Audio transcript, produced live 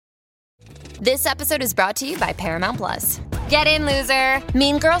This episode is brought to you by Paramount Plus. Get in, loser!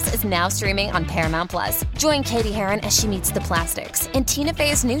 Mean Girls is now streaming on Paramount Plus. Join Katie Heron as she meets the plastics in Tina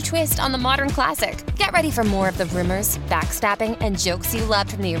Fey's new twist on the modern classic. Get ready for more of the rumors, backstabbing, and jokes you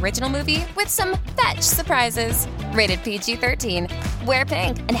loved from the original movie with some fetch surprises. Rated PG-13. Wear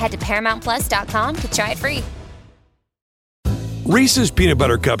pink and head to ParamountPlus.com to try it free. Reese's peanut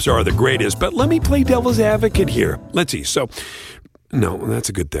butter cups are the greatest, but let me play devil's advocate here. Let's see. So, no, that's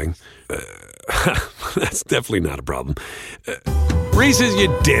a good thing. That's definitely not a problem. Reese's,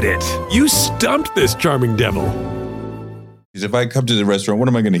 you did it. You stumped this charming devil. If I come to the restaurant, what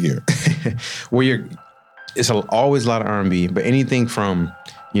am I going to hear? It's always a lot of R&B, but anything from,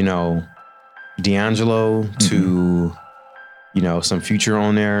 D'Angelo to, some Future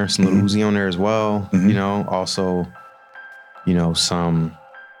on there, some Lil Uzi on there as well. Also, some,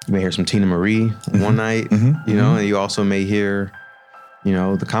 you may hear some Tina Marie one night, and you also may hear,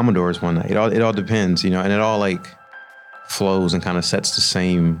 the Commodores one night. It all depends, and it all like flows and kind of sets the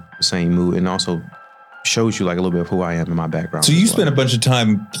same mood, and also shows you like a little bit of who I am and my background. So you spent a bunch of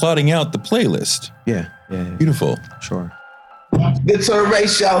time plotting out the playlist. Yeah. Beautiful. Sure. Good to a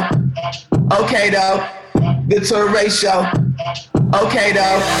ratio. Okay, though. Good to a ratio. Okay,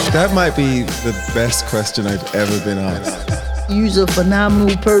 though. That might be the best question I've ever been asked. You're a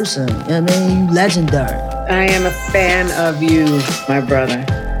phenomenal person. You legendary. I am a fan of you, my brother.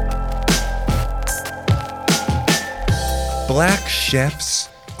 Black chefs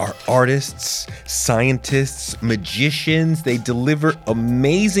are artists, scientists, magicians. They deliver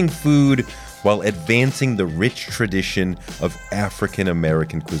amazing food while advancing the rich tradition of African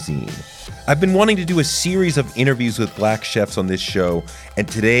American cuisine. I've been wanting to do a series of interviews with Black chefs on this show, and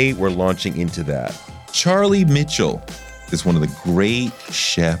today we're launching into that. Charlie Mitchell is one of the great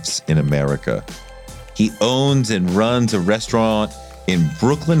chefs in America. He owns and runs a restaurant in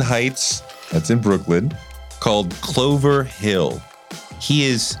Brooklyn Heights, that's in Brooklyn, called Clover Hill. He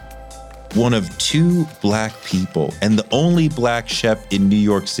is one of two Black people and the only Black chef in New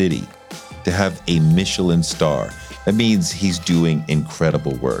York City to have a Michelin star. That means he's doing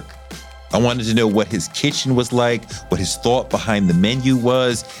incredible work. I wanted to know what his kitchen was like, what his thought behind the menu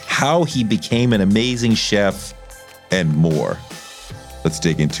was, how he became an amazing chef, and more. Let's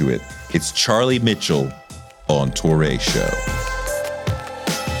dig into it. It's Charlie Mitchell on Touré Show.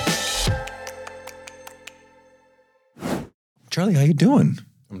 Charlie, how you doing?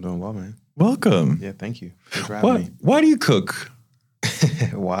 I'm doing well, man. Welcome. Yeah, thank you. Thanks for having me. Why do you cook?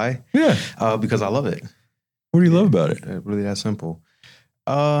 Why? Yeah. Because I love it. What do you love about it? Really that simple.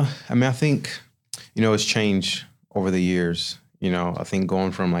 I think, it's changed over the years. I think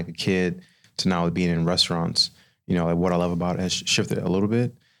going from like a kid to now being in restaurants, like what I love about it has shifted a little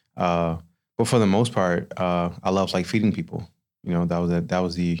bit. But for the most part, I love like feeding people. That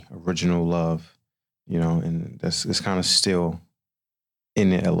was the original love, and it's kind of still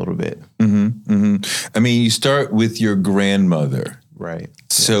in it a little bit. I mean, you start with your grandmother. Right.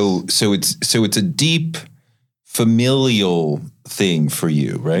 So it's a deep familial thing for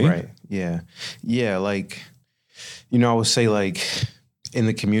you, right? Right. Yeah. Yeah. Like, I would say like in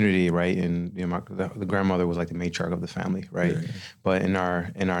the community, right? And the grandmother was like the matriarch of the family, right? Yeah. But in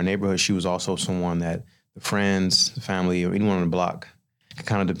our neighborhood, she was also someone that the friends, the family, or anyone on the block could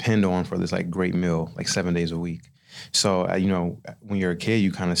kind of depend on for this like great meal, like 7 days a week. So, when you're a kid,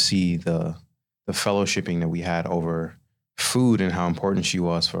 you kind of see the fellowshipping that we had over food and how important she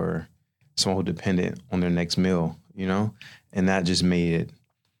was for someone who depended on their next meal, and that just made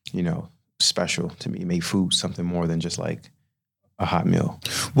it, special to me. It made food something more than just like a hot meal.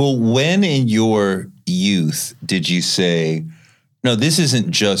 Well, when in your youth did you say, no, this isn't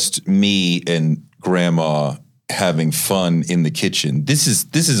just me and grandma having fun in the kitchen. This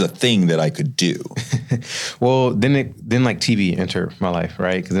is a thing that I could do. Well, then like TV entered my life,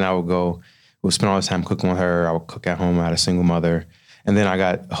 right? Because then I would spend all this time cooking with her. I would cook at home. I had a single mother. And then I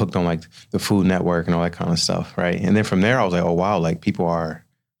got hooked on like the Food Network and all that kind of stuff, right? And then from there, I was like, oh, wow, like people are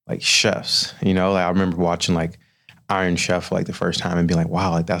like chefs, Like I remember watching like Iron Chef like the first time and being like,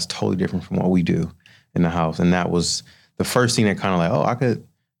 wow, like that's totally different from what we do in the house. And that was the first thing that kind of like, oh,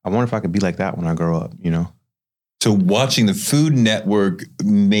 I wonder if I could be like that when I grow up, So watching the Food Network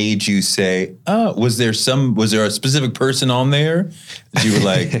made you say, oh, was there a specific person on there that you were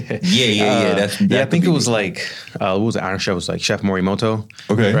like, yeah. I think it was like, what was the Iron Chef? It was like Chef Morimoto.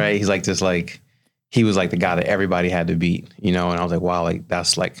 Okay. Right? He's like this like, he was like the guy that everybody had to beat, and I was like, wow, like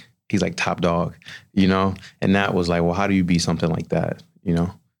that's like, he's like top dog, And that was like, well, how do you beat something like that,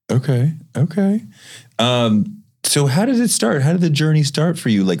 Okay. So how did it start? How did the journey start for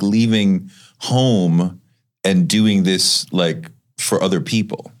you? Like leaving home and doing this like for other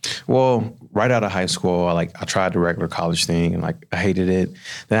people? Well, right out of high school, I tried the regular college thing and I hated it.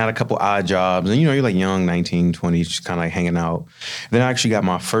 Then I had a couple odd jobs, and you're like young, 19, 20, just kind of like hanging out. Then I actually got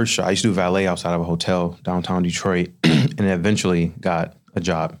my first job. I used to do valet outside of a hotel downtown Detroit, and then eventually got a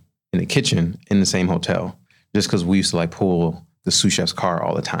job in the kitchen in the same hotel, just because we used to pull the sous chef's car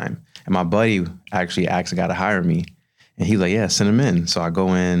all the time. And my buddy actually asked a guy to hire me. And he's like, yeah, send him in. So I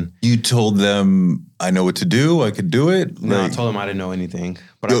go in. You told them, I know what to do. I could do it? No, I told him I didn't know anything,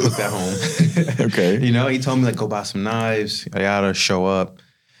 but I cooked at home. Okay. He told me go buy some knives, I gotta show up.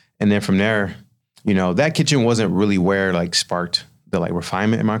 And then from there, that kitchen wasn't really where sparked the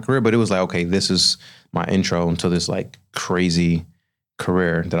refinement in my career, but it was okay, this is my intro into this crazy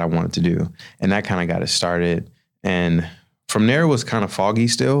career that I wanted to do. And that kind of got it started. And from there, it was kind of foggy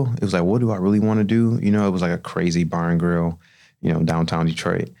still. It was what do I really want to do? It was a crazy bar and grill, downtown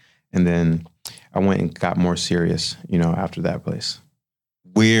Detroit. And then I went and got more serious, after that place.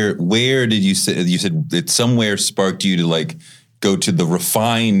 Where did you say it somewhere sparked you to go to the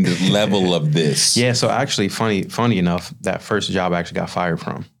refined level of this? Yeah, so actually funny enough, that first job I actually got fired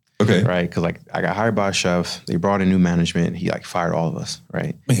from. Okay. Right? Because I got hired by a chef. They brought in new management. He fired all of us,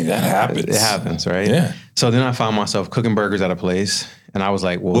 right? I mean, that happens. It happens, right? Yeah. So then I found myself cooking burgers at a place. And I was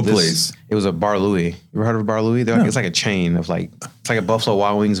like, well, what place? It was a Bar Louie. You ever heard of Bar Louie? No. It's a chain of it's like a Buffalo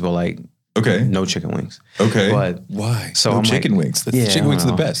Wild Wings, but okay, no chicken wings. Okay. But why? So no chicken wings. Chicken wings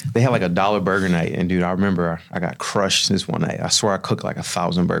are the best. They had a $1 burger night. And dude, I remember I got crushed this one night. I swear I cooked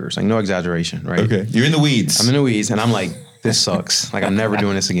 1,000 burgers. No exaggeration, right? Okay. You're in the weeds. I'm in the weeds and I'm this sucks. I'm never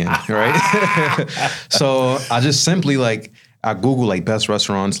doing this again, right? So I just simply I Googled best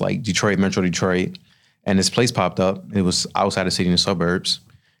restaurants Detroit, Metro Detroit, and this place popped up. It was outside the city in the suburbs.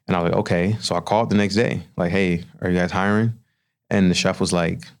 And I was okay. So I called the next day, hey, are you guys hiring? And the chef was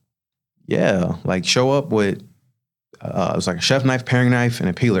yeah, show up with, it was a chef knife, paring knife, and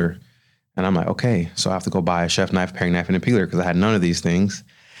a peeler. And I'm okay. So I have to go buy a chef knife, paring knife, and a peeler because I had none of these things.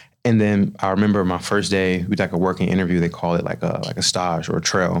 And then I remember my first day, we did a working interview. They call it a stage or a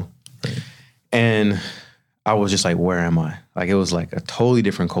trail. Right. And I was just where am I? It was a totally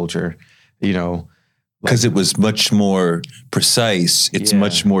different culture, Because it was much more precise. It's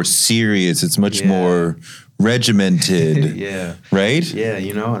much more serious. It's much more regimented. Yeah. Right? Yeah,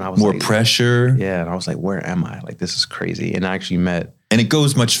 and I was more pressure. Yeah, and I was where am I? This is crazy. And I actually met. And it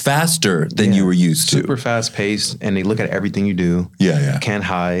goes much faster than you were used to. Super fast paced, and they look at everything you do. Yeah. Can't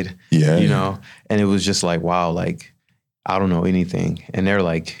hide. Yeah. And it was just wow, I don't know anything. And they're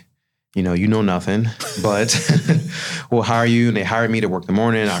you know nothing, but we'll hire you. And they hired me to work the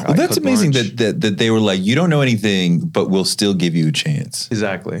morning. Well, that's amazing that they were you don't know anything, but we'll still give you a chance.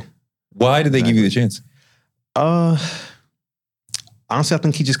 Exactly. Why did they give you the chance? Honestly, I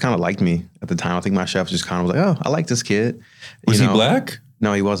think he just kind of liked me at the time. I think my chef just kind of was oh, I like this kid. Was he black?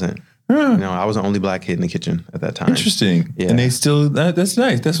 No, he wasn't. No, I was the only black kid in the kitchen at that time. Interesting. Yeah. And they still, that's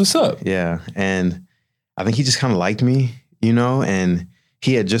nice. That's what's up. Yeah. And I think he just kind of liked me, and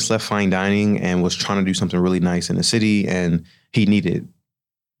he had just left fine dining and was trying to do something really nice in the city, and he needed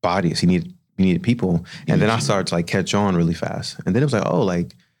bodies. He needed people. And then I started to catch on really fast. And then it was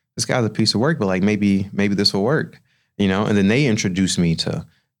this guy's a piece of work, but maybe this will work. And then they introduced me to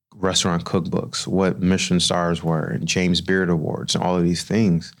restaurant cookbooks, what Michelin stars were, and James Beard Awards, and all of these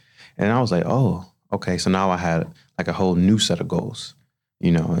things. And I was oh, okay. So now I had a whole new set of goals,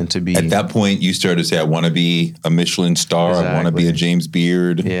 and to be. At that point, you started to say, I want to be a Michelin star. Exactly. I want to be a James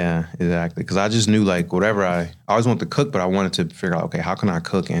Beard. Yeah, exactly. Because I just knew whatever I always wanted to cook, but I wanted to figure out, okay, how can I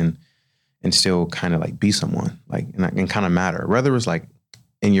cook and still kind of be someone, and kind of matter, whether it's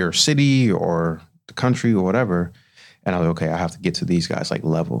in your city or the country or whatever. And I was okay, I have to get to these guys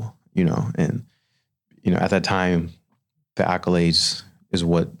level, and, at that time, the accolades is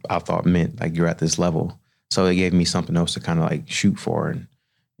what I thought meant you're at this level. So it gave me something else to kind of shoot for and,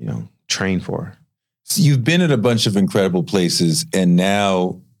 train for. So you've been at a bunch of incredible places, and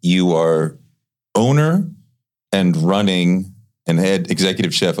now you are owner and running and head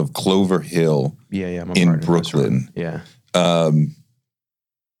executive chef of Clover Hill in Brooklyn. Yeah.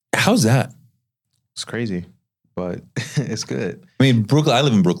 How's that? It's crazy, but it's good. I mean, Brooklyn. I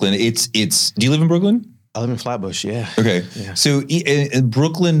live in Brooklyn. It's. Do you live in Brooklyn? I live in Flatbush. Yeah. Okay. Yeah. So in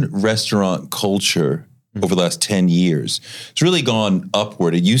Brooklyn restaurant culture over the last 10 years, it's really gone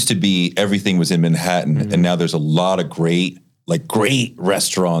upward. It used to be everything was in Manhattan, and now there's a lot of great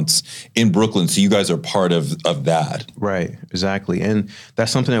restaurants in Brooklyn. So you guys are part of that. Right. Exactly. And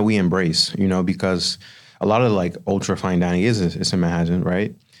that's something that we embrace, because a lot of ultra fine dining it's in Manhattan,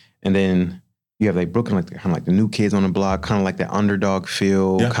 right? And then you have Brooklyn, kind of the new kids on the block, kind of the underdog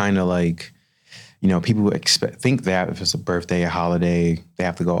feel, kind of people think that if it's a birthday, a holiday, they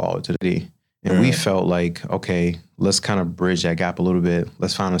have to go all to the D. And we felt like, okay, let's kind of bridge that gap a little bit.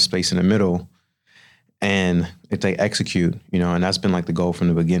 Let's find a space in the middle. And if they execute, and that's been like the goal from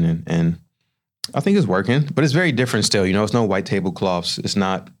the beginning. And I think it's working, but it's very different still. It's no white tablecloths. It's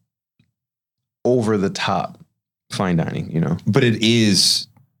not over the top fine dining, But it is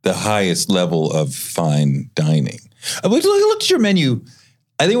the highest level of fine dining. I looked at your menu.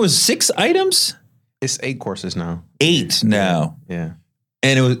 I think it was 6 items. It's 8 courses now. 8 now. Yeah.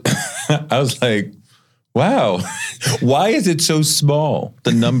 And it was, I was like, wow, why is it so small?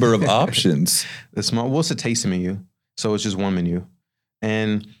 The number of options. It's small. Well, it's a tasting menu. So it's just one menu.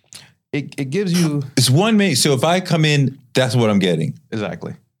 And it gives you. It's one menu. So if I come in, that's what I'm getting.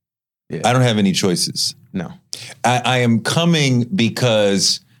 Exactly. Yeah. I don't have any choices. No. I am coming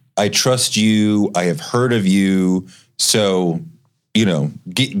because I trust you. I have heard of you. So,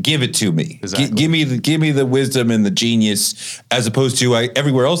 give it to me. Exactly. Give me the wisdom and the genius, as opposed to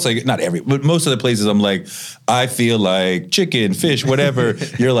everywhere else. But most of the places I'm like, I feel like chicken, fish, whatever.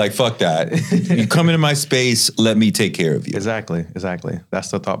 You're like, fuck that. You come into my space, let me take care of you. Exactly.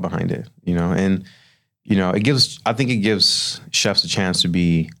 That's the thought behind it. And I think it gives chefs a chance to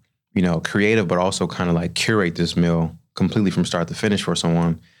be, creative, but also kind of like curate this meal completely from start to finish for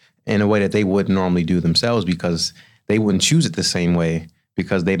someone in a way that they wouldn't normally do themselves, because they wouldn't choose it the same way,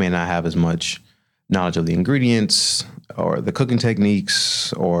 because they may not have as much knowledge of the ingredients or the cooking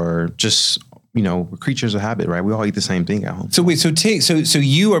techniques, or just, we're creatures of habit, right? We all eat the same thing at home. So wait, so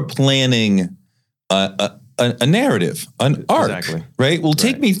you are planning a narrative, an arc, Exactly. right? Well,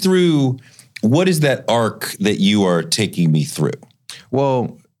 take me through, what is that arc that you are taking me through?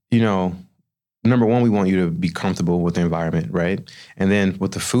 Well, number one, we want you to be comfortable with the environment, right? And then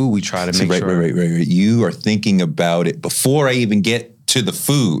with the food, we try to make sure. Right. You are thinking about it before I even get to the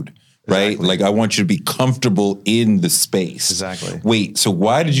food, right? Exactly. Like, I want you to be comfortable in the space. Exactly. Wait, so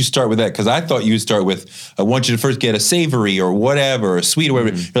why did you start with that? Because I thought you would start with, I want you to first get a savory or whatever, a sweet or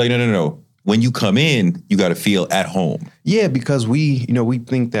whatever. You're like, no. When you come in, you got to feel at home. Yeah, because we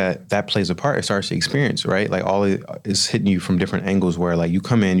think that plays a part. It starts the experience, right? Like, all it is hitting you from different angles, where like you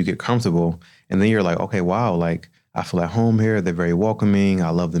come in, you get comfortable, and then you're like, okay, wow, like I feel at home here. They're very welcoming.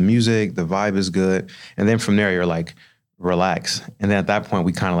 I love the music. The vibe is good. And then from there, you're like, relax. And then at that point,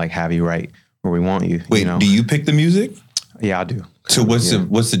 we kind of like have you right where we want you. Wait, do you pick the music? Yeah, I do. So what's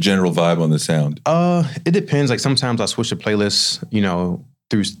the general vibe on the sound? It depends. Like, sometimes I switch the playlists,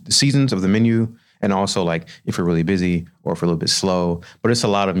 through the seasons of the menu, and also like if we're really busy or if we're a little bit slow. But it's a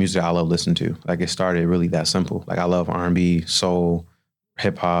lot of music I love listening to. Like, it started really that simple. Like, I love R&B, soul,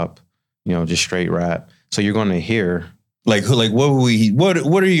 hip hop, just straight rap. So you're going to hear what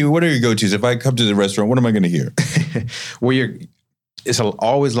are your go-tos? If I come to the restaurant, what am I going to hear? It's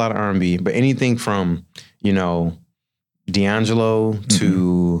always a lot of R&B, but anything from, D'Angelo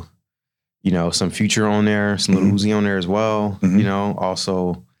to, some Future on there, some Lil Uzi on there as well.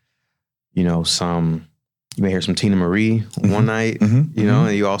 Also, some, you may hear some Tina Marie one night, and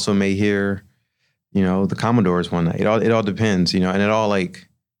you also may hear, the Commodores one night. It all depends, and it all like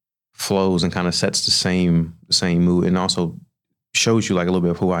flows and kind of sets the same mood, and also shows you like a little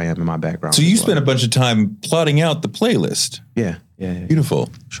bit of who I am and my background. So you spent a bunch of time plotting out the playlist. Yeah. Beautiful.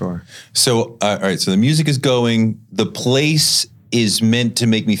 Sure. So, all right. So the music is going. The place is meant to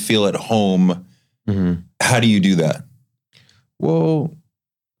make me feel at home. Mm-hmm. How do you do that? Well,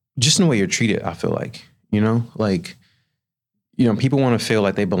 just in the way you're treated, I feel like, people want to feel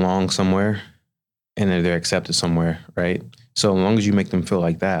like they belong somewhere and that they're accepted somewhere, right? So as long as you make them feel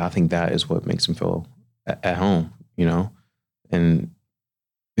like that, I think that is what makes them feel at home, And,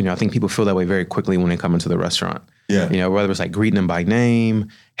 I think people feel that way very quickly when they come into the restaurant. Yeah. Whether it's like greeting them by name,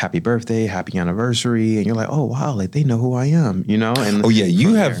 happy birthday, happy anniversary. And you're like, oh, wow, like they know who I am, And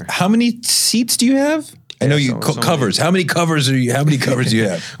you have, how many seats do you have? I know you covers. How many covers do you have?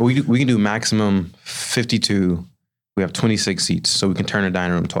 we can do maximum 52. We have 26 seats, so we can turn a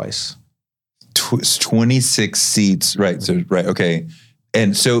dining room twice. 26 seats, right? So okay.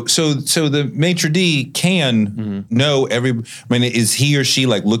 And so the maitre d' can know is he or she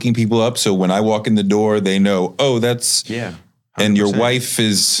like looking people up? So when I walk in the door, they know, oh, that's 100%. And your wife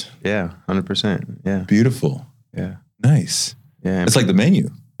is 100%. Yeah, beautiful. Yeah, nice. Yeah, it's like the menu.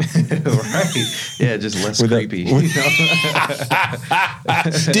 Right. Yeah, just less creepy.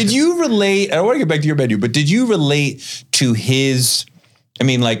 Did you relate? I want to get back to your menu, but did you relate to his? I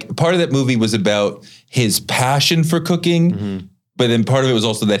mean, like part of that movie was about his passion for cooking. Mm-hmm. But then part of it was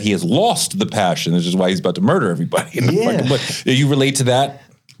also that he has lost the passion, which is why he's about to murder everybody. Do you relate to that?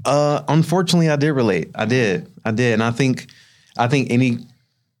 Unfortunately, I did relate. I did. And I think any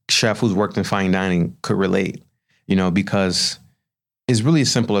chef who's worked in fine dining could relate, because it's really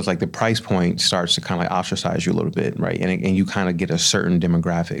as simple as like the price point starts to kind of like ostracize you a little bit, right? And you kind of get a certain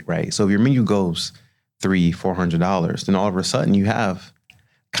demographic, right? So if your menu goes $300-$400, then all of a sudden you have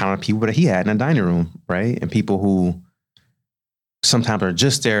kind of people that he had in a dining room, right? And people who sometimes are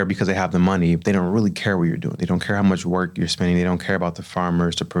just there because they have the money. They don't really care what you're doing. They don't care how much work you're spending. They don't care about the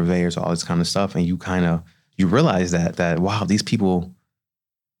farmers, the purveyors, all this kind of stuff. And you realize that wow, these people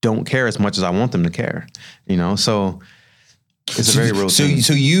don't care as much as I want them to care, So it's a very real thing.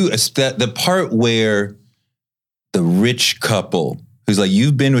 So the part where the rich couple who's like,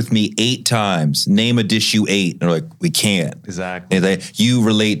 you've been with me 8 times, name a dish you ate. And they're like, we can't. Exactly. And you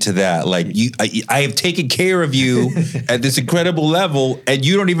relate to that. Like I have taken care of you at this incredible level and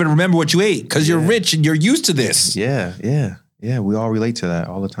you don't even remember what you ate because you're rich and you're used to this. Yeah. We all relate to that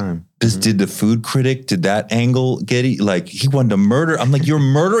all the time. Did the food critic, did that angle get it? Like he wanted to murder? I'm like, you're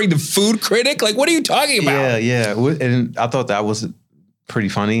murdering the food critic? Like, what are you talking about? Yeah. And I thought that was pretty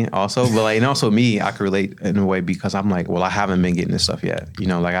funny also, but and also me, I could relate in a way because I'm like, well, I haven't been getting this stuff yet. He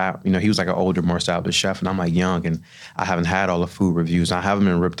was like an older, more established chef, and I'm like young, and I haven't had all the food reviews. I haven't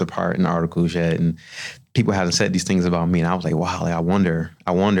been ripped apart in articles yet, and people haven't said these things about me, and I was like, wow, I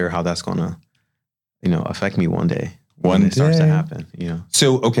wonder how that's gonna, affect me one day when it starts to happen.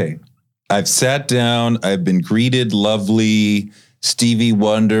 So okay, I've sat down, I've been greeted lovely. Stevie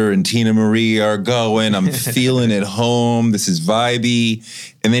Wonder and Tina Marie are going. I'm feeling at home. This is vibey.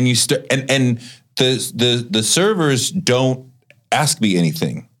 And then you start, and the servers don't ask me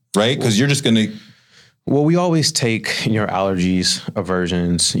anything, right? Because you're just going to. Well, we always take your allergies,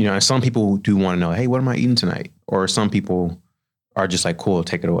 aversions, and some people do want to know, hey, what am I eating tonight? Or some people are just like, cool,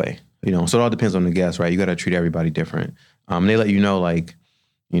 take it away. So it all depends on the guest, right? You got to treat everybody different. They let you know, like,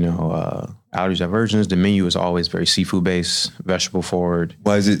 allergies, aversions. The menu is always very seafood based, vegetable forward.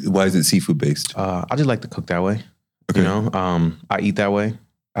 Why is it seafood based? I just like to cook that way. Okay. I eat that way.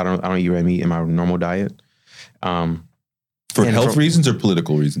 I don't eat red meat in my normal diet. For health reasons or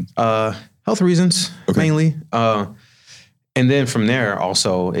political reasons? Health reasons, mainly. And then from there,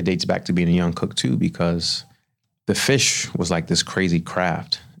 also, it dates back to being a young cook too, because the fish was like this crazy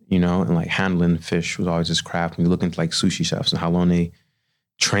craft, and like handling fish was always this craft. When you look into like sushi chefs and how long they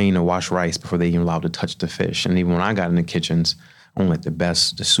train to wash rice before they even allowed to touch the fish. And even when I got in the kitchens, only like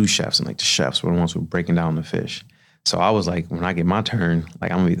the sous chefs and like the chefs were the ones who were breaking down the fish. So I was like, when I get my turn,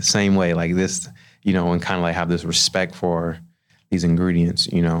 like I'm gonna be the same way, like this, and kind of like have this respect for these ingredients,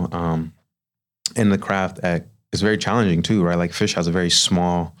 And the craft is very challenging too, right? Like fish has a very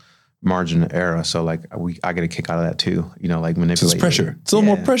small margin of error. So like I get a kick out of that too, like manipulating. So it's pressure. It's a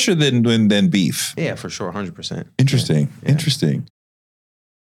little more pressure than beef. Yeah, for sure, 100%. Interesting. Yeah. Interesting.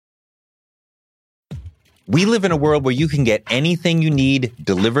 We live in a world where you can get anything you need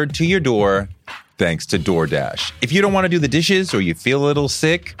delivered to your door thanks to DoorDash. If you don't want to do the dishes or you feel a little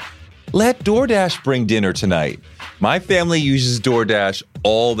sick, let DoorDash bring dinner tonight. My family uses DoorDash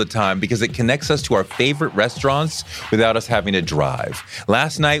all the time because it connects us to our favorite restaurants without us having to drive.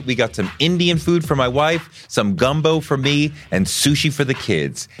 Last night, we got some Indian food for my wife, some gumbo for me, and sushi for the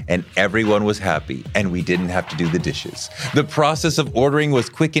kids. And everyone was happy, and we didn't have to do the dishes. The process of ordering was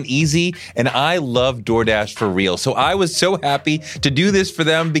quick and easy, and I love DoorDash for real. So I was so happy to do this for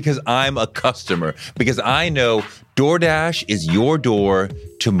them because I'm a customer, because I know DoorDash is your door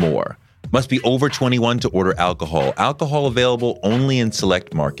to more. Must be over 21 to order alcohol. Alcohol available only in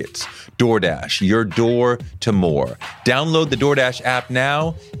select markets. DoorDash, your door to more. Download the DoorDash app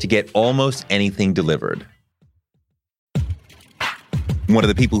now to get almost anything delivered. One of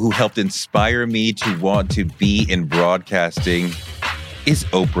the people who helped inspire me to want to be in broadcasting is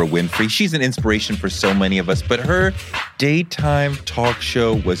Oprah Winfrey. She's an inspiration for so many of us, but her daytime talk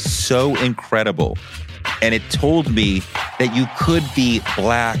show was so incredible. And it told me that you could be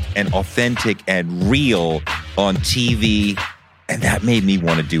Black and authentic and real on TV. And that made me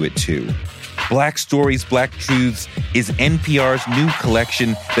want to do it too. Black Stories, Black Truths is NPR's new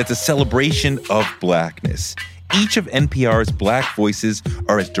collection that's a celebration of Blackness. Each of NPR's Black voices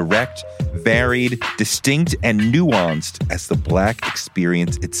are as direct, varied, distinct, and nuanced as the Black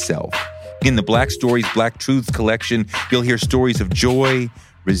experience itself. In the Black Stories, Black Truths collection, you'll hear stories of joy,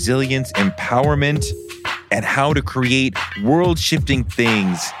 resilience, empowerment, and how to create world-shifting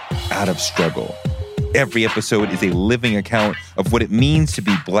things out of struggle. Every episode is a living account of what it means to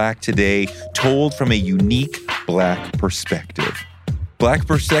be Black today, told from a unique Black perspective. Black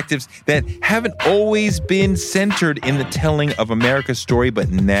perspectives that haven't always been centered in the telling of America's story, but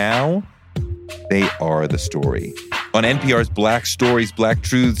now they are the story. On NPR's Black Stories, Black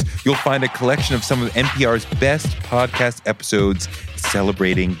Truths, you'll find a collection of some of NPR's best podcast episodes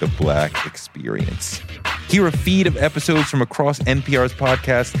celebrating the Black experience. Hear a feed of episodes from across NPR's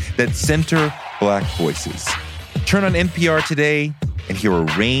podcasts that center Black voices. Turn on NPR today and hear a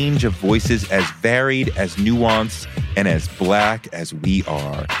range of voices as varied, as nuanced, and as Black as we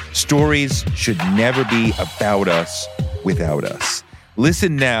are. Stories should never be about us without us.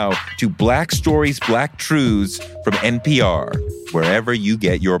 Listen now to Black Stories, Black Truths from NPR, wherever you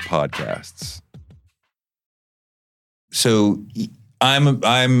get your podcasts. So I'm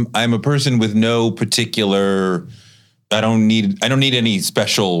a person with no particular. I don't need any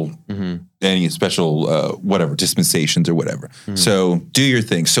special whatever dispensations or whatever. So do your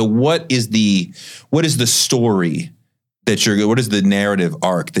thing. So what is the story that what is the narrative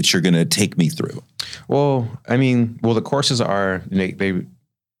arc that you're going to take me through? Well, the courses are, they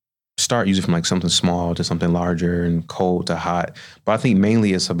start usually from like something small to something larger and cold to hot. But I think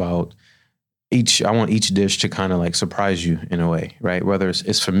mainly it's about I want each dish to kind of like surprise you in a way, right? Whether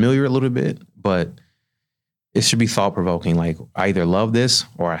it's familiar a little bit, but it should be thought-provoking. Like, I either love this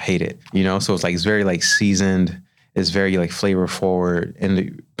or I hate it, So it's like, it's very like seasoned. It's very like flavor forward, and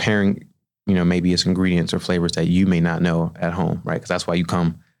the pairing, maybe it's ingredients or flavors that you may not know at home, right? Because that's why you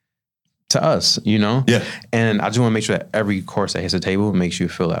come to us, Yeah. And I just want to make sure that every course that hits the table makes you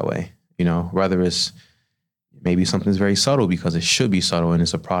feel that way, whether it's maybe something's very subtle because it should be subtle and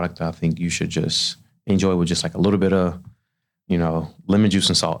it's a product that I think you should just enjoy with just like a little bit of, lemon juice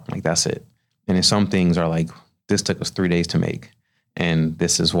and salt. Like, that's it. And then some things are like, this took us 3 days to make and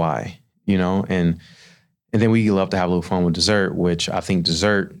this is why, and then we love to have a little fun with dessert, which I think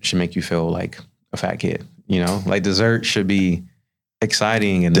dessert should make you feel like a fat kid, like dessert should be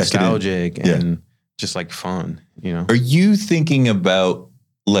exciting and nostalgic and just like fun, Are you thinking about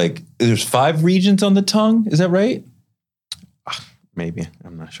like, there's 5 regions on the tongue? Is that right? Maybe.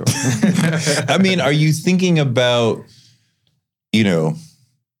 I'm not sure. Are you thinking about,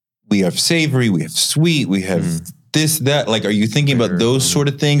 we have savory, we have sweet, we have this, that. Like, are you thinking about those sort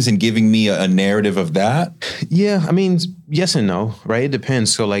of things and giving me a narrative of that? Yeah. Yes and no, right? It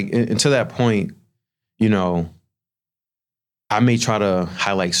depends. So like, and to that point, I may try to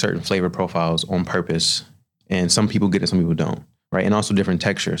highlight certain flavor profiles on purpose, and some people get it, some people don't, right? And also different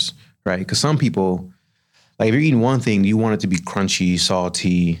textures, right? Because some people, like if you're eating one thing, you want it to be crunchy,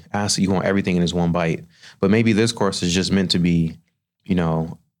 salty, acid. You want everything in this one bite. But maybe this course is just meant to be,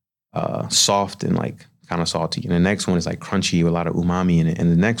 soft and like kind of salty. And the next one is like crunchy with a lot of umami in it. And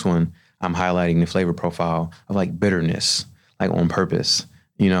the next one, I'm highlighting the flavor profile of like bitterness, like on purpose,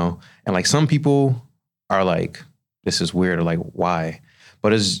 And like some people are like, this is weird, or like, why?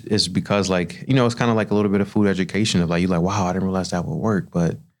 But it's because like, it's kind of like a little bit of food education of like, you're like, wow, I didn't realize that would work,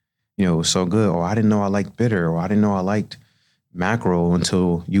 but it was so good. Or I didn't know I liked bitter, or I didn't know I liked mackerel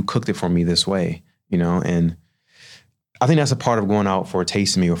until you cooked it for me this way, And I think that's a part of going out for a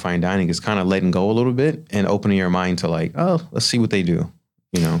tasting meal or fine dining, is kind of letting go a little bit and opening your mind to like, oh, let's see what they do,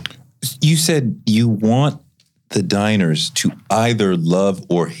 You said you want the diners to either love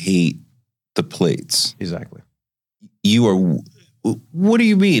or hate the plates. Exactly. What do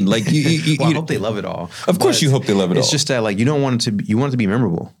you mean? Like, well, I hope they love it all. Of course you hope they love it all. It's just that like, you don't want it to be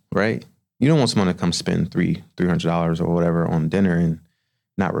memorable, right? You don't want someone to come spend $300 or whatever on dinner and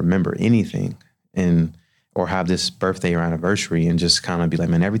not remember anything, or have this birthday or anniversary and just kind of be like,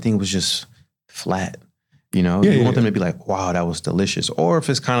 man, everything was just flat. You want them to be like, wow, that was delicious. Or if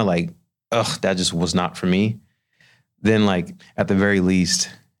it's kind of like, ugh, that just was not for me, then like at the very least,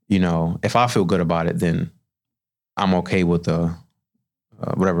 if I feel good about it, then I'm okay with the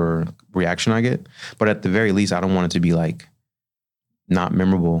whatever reaction I get. But at the very least, I don't want it to be like not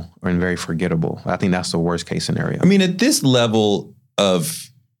memorable or very forgettable. I think that's the worst case scenario. At this level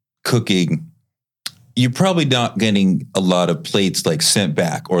of cooking, you're probably not getting a lot of plates like sent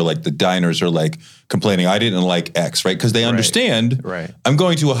back, or like the diners are like complaining, I didn't like X, right? Because they understand, right. I'm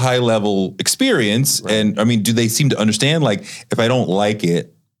going to a high level experience. Right. And do they seem to understand, like, if I don't like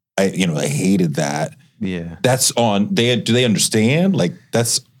it, I hated that. Yeah. That's on, do they understand? Like,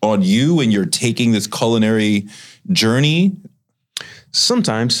 that's on you, and you're taking this culinary journey?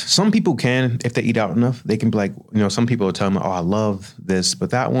 Sometimes. Some people can, if they eat out enough, they can be like, some people will tell me, oh, I love this, but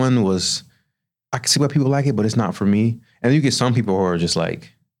that one was, I can see why people like it, but it's not for me. And you get some people who are just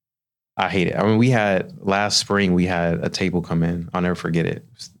like, I hate it. Last spring, we had a table come in. I'll never forget it.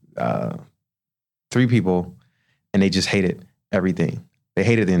 3 people, and they just hated everything. They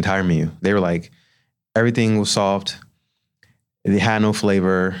hated the entire menu. They were like, everything was soft. It had no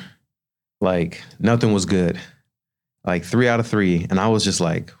flavor. Like, nothing was good. Like 3 out of 3. And I was just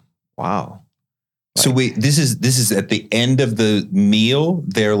like, wow. So wait, this is at the end of the meal.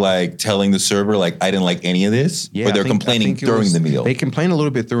 They're like telling the server like, I didn't like any of this, or they're complaining during the meal. They complained a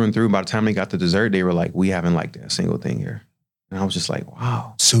little bit through and through. By the time they got to dessert, they were like, we haven't liked a single thing here. And I was just like,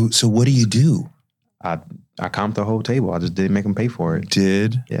 wow. So what do you do? I comped the whole table. I just didn't make them pay for it.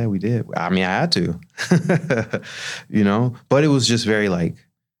 Did? Yeah, we did. I mean, I had to, but it was just very like,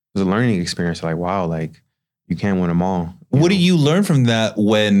 it was a learning experience. Like, wow, like you can't win them all. What do you learn from that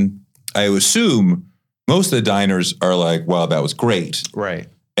when I assume most of the diners are like, wow, that was great. Right.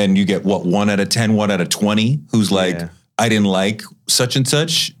 And you get what, 1 out of 10, 1 out of 20 who's like, I didn't like such and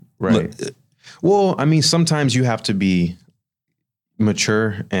such. Right. Well, I mean, sometimes you have to be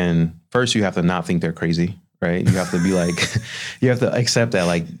mature, and first you have to not think they're crazy, right? You have to be like, you have to accept that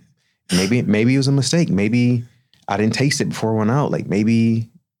like, maybe it was a mistake. Maybe I didn't taste it before it went out. Like maybe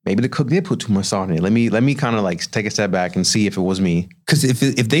the cook did put too much salt in it. Let me kind of like take a step back and see if it was me. Because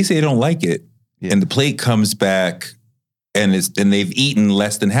if they say they don't like it, and the plate comes back and they've eaten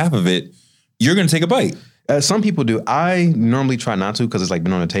less than half of it, you're going to take a bite. Some people do. I normally try not to because it's like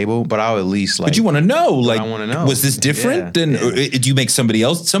been on the table, but I'll at least like. But you want to know, like, I want to know. Was this different? Did you make somebody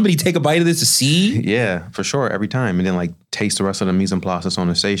take a bite of this to see? Yeah, for sure. Every time. And then like taste the rest of the mise en place that's on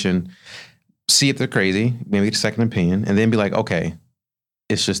the station, see if they're crazy, maybe get a second opinion, and then be like, okay,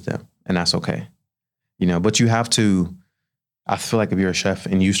 it's just them. And that's okay. But you have to, I feel like if you're a chef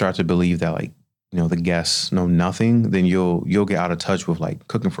and you start to believe that like, the guests know nothing, then you'll get out of touch with like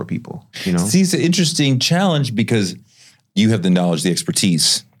cooking for people, See, it's an interesting challenge because you have the knowledge, the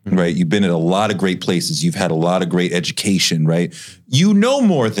expertise, right? You've been at a lot of great places. You've had a lot of great education, right? You know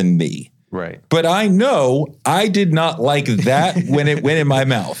more than me. Right. But I know I did not like that when it went in my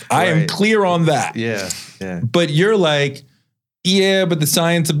mouth. I am clear on that. Yeah. Yeah. But you're like, yeah, but the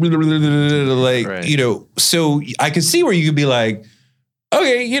science of like, so I could see where you could be like,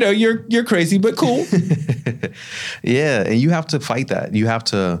 okay, you're crazy, but cool. Yeah, and you have to fight that. You have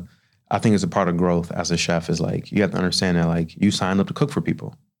to, I think it's a part of growth as a chef is like, you have to understand that like you signed up to cook for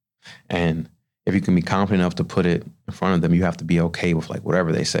people. And if you can be confident enough to put it in front of them, you have to be okay with like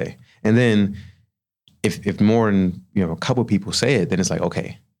whatever they say. And then if more than, a couple people say it, then it's like,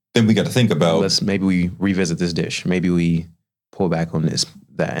 okay. Then we got to think about. Maybe we revisit this dish. Maybe we pull back on this,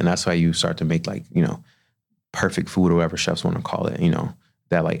 that. And that's how you start to make like, perfect food or whatever chefs want to call it,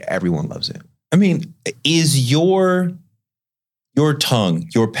 that like everyone loves it. I mean, is your tongue,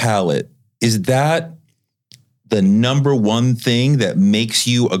 your palate, is that the number one thing that makes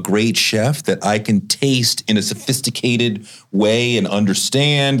you a great chef that I can taste in a sophisticated way and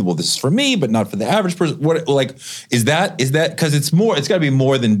understand, well, this is for me, but not for the average person? What, like, is that, because it's got to be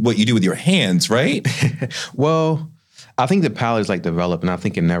more than what you do with your hands, right? Well, I think the palate is like developed, and I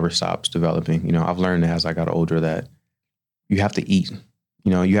think it never stops developing. I've learned as I got older that you have to eat.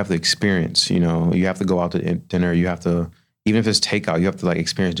 You have to experience. You have to go out to dinner. You have to, even if it's takeout, you have to like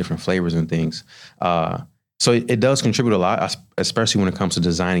experience different flavors and things. So it does contribute a lot, especially when it comes to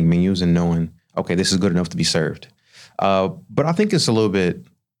designing menus and knowing, okay, this is good enough to be served. But I think it's a little bit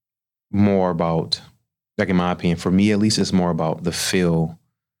more about, like in my opinion, for me at least, it's more about the feel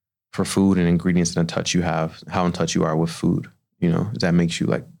for food and ingredients and the touch you have, how in touch you are with food. That makes you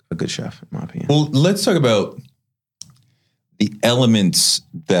like a good chef, in my opinion. Well, let's talk about the elements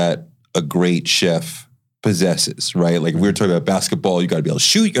that a great chef possesses, right? Like if we were talking about basketball, you got to be able to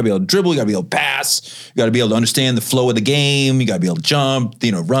shoot, you got to be able to dribble, you got to be able to pass, you got to be able to understand the flow of the game, you got to be able to jump,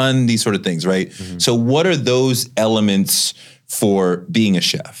 run, these sort of things, right? Mm-hmm. So what are those elements for being a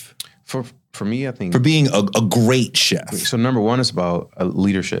chef? For me, I think... For being a great chef. So number one is about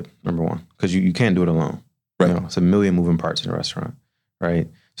leadership, number one, because you can't do it alone. Right. It's a million moving parts in a restaurant, right?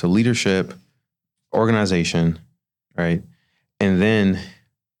 So leadership, organization, right? And then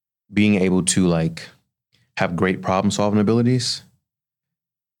being able to like have great problem solving abilities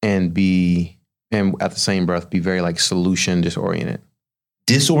and at the same breath, be very like solution disoriented.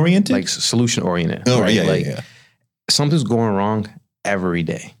 Disoriented? Like solution oriented. Oh, right? Yeah. Something's going wrong every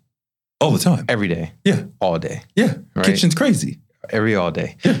day. All the time. Every day. Yeah. All day. Yeah. Right? Kitchen's crazy. All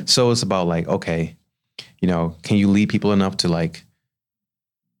day. Yeah. So it's about like, okay, can you lead people enough to like,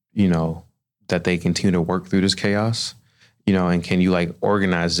 that they continue to work through this chaos? And can you like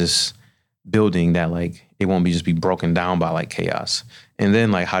organize this building that like it won't just be broken down by like chaos? And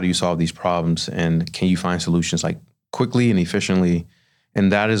then like how do you solve these problems, and can you find solutions like quickly and efficiently?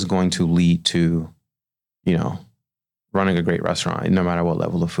 And that is going to lead to, running a great restaurant, no matter what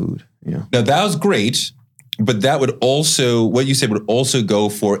level of food. Now that was great, but that would also, what you said would also go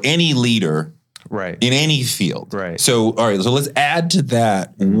for any leader, right, in any field. Right. So all right, so let's add to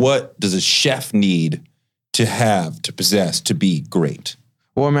that. What does a chef need to have, to possess, to be great?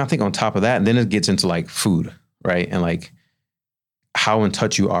 Well, I mean, I think on top of that, and then it gets into like food, right? And like how in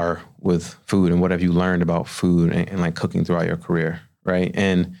touch you are with food and what have you learned about food and like cooking throughout your career, right?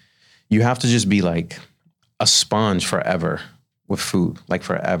 And you have to just be like a sponge forever with food, like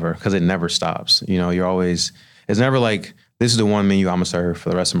forever, because it never stops. You know, it's never like, this is the one menu I'm gonna serve for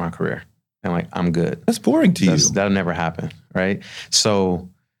the rest of my career. And like, I'm good. That's boring to you. That'll never happen, right? So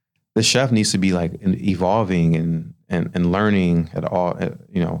the chef needs to be like evolving and learning at all,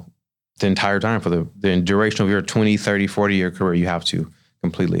 you know, the entire time for the duration of your 20, 30, 40-year career. You have to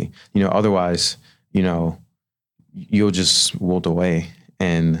completely, you know, otherwise, you know, you'll just wilt away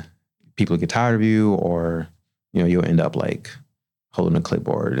and people get tired of you, or, you know, you'll end up like holding a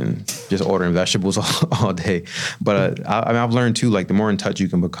clipboard and just ordering vegetables all day. But I mean, I've learned too, like the more in touch you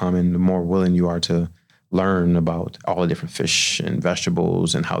can become and the more willing you are to learn about all the different fish and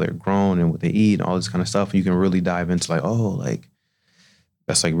vegetables and how they're grown and what they eat and all this kind of stuff, you can really dive into like, oh, like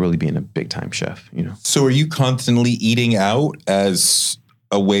that's like really being a big time chef, you know? So are you constantly eating out as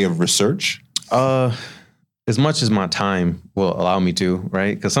a way of research? As much as my time will allow me to,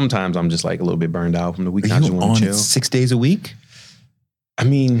 right? Because sometimes I'm just like a little bit burned out from the week. Are I just you want to chill. 6 days a week? I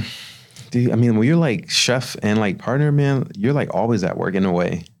mean, dude, when you're like chef and like partner, man, you're like always at work in a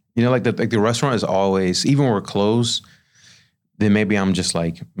way. You know, like the restaurant is always, even when we're closed, then maybe I'm just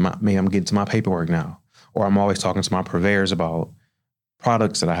like, maybe I'm getting to my paperwork now. Or I'm always talking to my purveyors about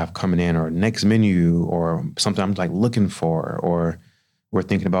products that I have coming in or next menu or something I'm like looking for, or we're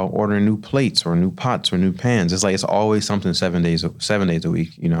thinking about ordering new plates or new pots or new pans. It's like, it's always something 7 days a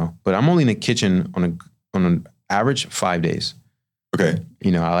week, you know, but I'm only in the kitchen on an average 5 days. Okay.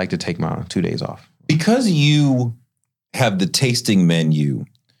 You know, I like to take my 2 days off. Because you have the tasting menu,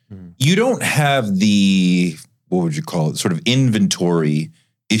 you don't have the, what would you call it, sort of inventory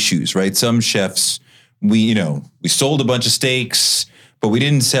issues, right? Some chefs, we sold a bunch of steaks, but we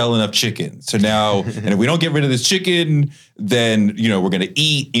didn't sell enough chicken. So now, and if we don't get rid of this chicken, then, you know, we're going to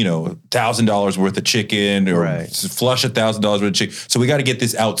eat, you know, $1,000 worth of chicken or flush $1,000 worth of chicken. So we got to get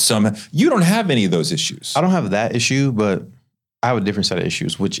this out somehow. You don't have any of those issues. I don't have that issue, but I have a different set of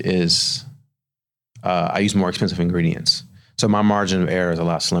issues, which is I use more expensive ingredients. So my margin of error is a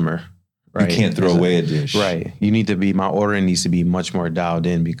lot slimmer, right? You can't throw away a dish. Right. My ordering needs to be much more dialed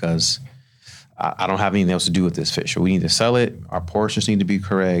in because I don't have anything else to do with this fish. So we need to sell it. Our portions need to be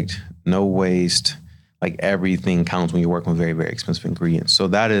correct. No waste. Like everything counts when you're working with very, very expensive ingredients. So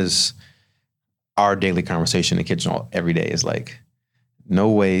that is our daily conversation in the kitchen every day is like,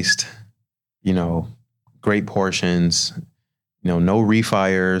 no waste, you know, great portions, you know, no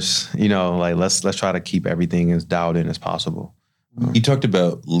refires, you know, like let's try to keep everything as dialed in as possible. You talked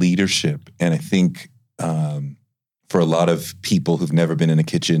about leadership. And I think for a lot of people who've never been in a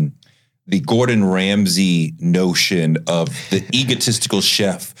kitchen, the Gordon Ramsay notion of the egotistical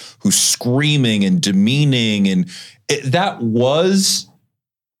chef who's screaming and demeaning, and that was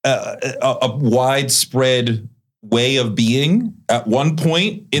a widespread way of being at one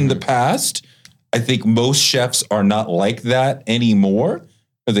point in the past. I think most chefs are not like that anymore.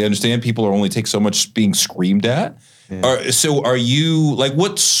 They understand people only take so much being screamed at. Yeah. So are you, like,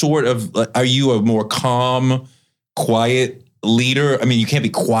 what sort of, are you a more calm, quiet leader? I mean, you can't be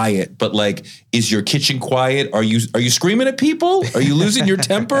quiet, but like, is your kitchen quiet? Are you screaming at people? Are you losing your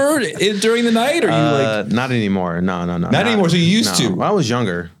temper during the night? Are you like... Not anymore. No. Not anymore, so you used to. When I was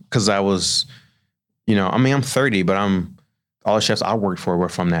younger, because I was, you know, I mean, I'm 30, but all the chefs I worked for were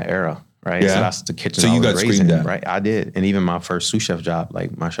from that era. Right. Yeah. So that's the kitchen. So you got screamed at. Right. I did. And even my first sous chef job,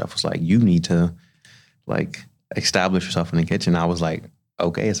 like my chef was like, you need to like establish yourself in the kitchen. I was like,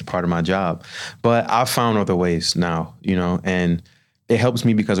 okay, it's a part of my job. But I found other ways now, you know, and it helps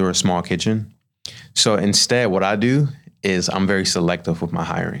me because we're a small kitchen. So instead, what I do is I'm very selective with my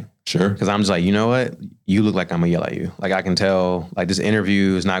hiring. Sure. Because I'm just like, you know what? You look like I'm gonna yell at you. Like I can tell, like this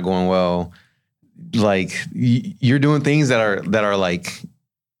interview is not going well. Like you're doing things that are like,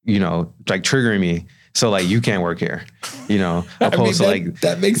 you know, like triggering me. So like, you can't work here, you know, opposed to like,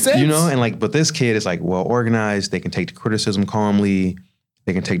 that makes sense, you know, and like, but this kid is like well organized. They can take the criticism calmly.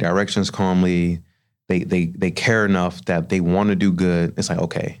 They can take directions calmly. They care enough that they want to do good. It's like,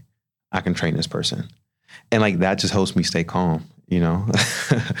 okay, I can train this person. And like, that just helps me stay calm, you know,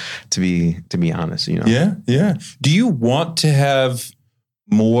 to be honest, you know? Yeah. Yeah. Do you want to have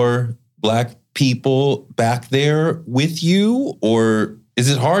more Black people back there with you, or is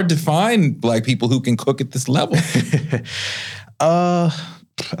it hard to find Black people who can cook at this level?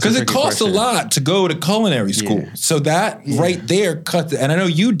 Because it costs a lot to go to culinary school. Yeah. So that right there cuts, and I know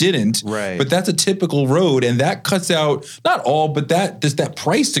you didn't, right? But that's a typical road, and that cuts out, not all, but that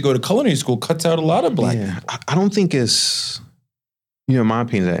price to go to culinary school cuts out a lot of Black people. I don't think it's, my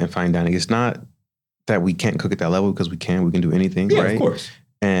opinion is that in fine dining, it's not that we can't cook at that level because we can do anything, Yeah, right? of course.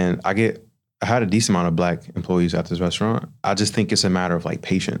 And I had a decent amount of Black employees at this restaurant. I just think it's a matter of like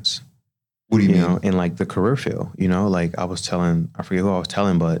patience. What do you mean? know, in like the career field, like I forget who I was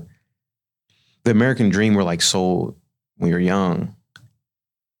telling, but the American dream we're like sold when you're young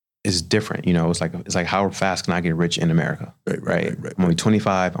is different. It's like how fast can I get rich in America? Right. I'm only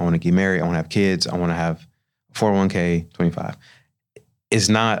 25. I want to get married. I want to have kids. I want to have 401k, 25. It's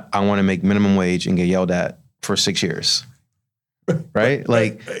not, I want to make minimum wage and get yelled at for 6 years. Right?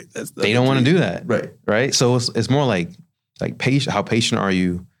 Like they don't want to do that. Right. So it's more like patient. How patient are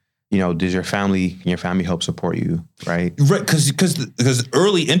you? Does your family help support you? Right. Right. Because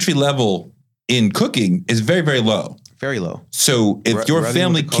early entry level in cooking is very, very low. Very low. So if your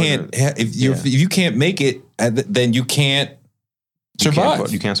family can't, if you can't make it, then you can't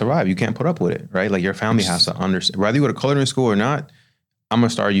survive. You can't survive. You can't put up with it, right? Like your family has to understand. Whether you go to culinary school or not, I'm gonna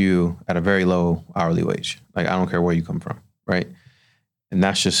start you at a very low hourly wage. Like I don't care where you come from, right? And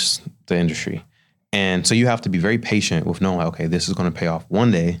that's just the industry. And so you have to be very patient with knowing, like, okay, this is gonna pay off one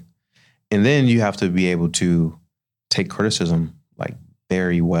day, and then you have to be able to take criticism like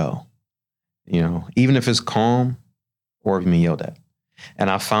very well, even if it's calm. Or if you've been yelled at. And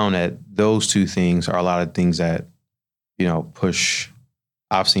I found that those two things are a lot of things that,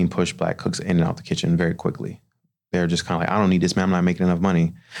 I've seen push Black cooks in and out the kitchen very quickly. They're just kind of like, I don't need this, man. I'm not making enough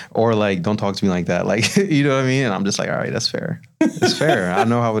money. Or like, don't talk to me like that. Like, you know what I mean? And I'm just like, all right, that's fair. It's fair. I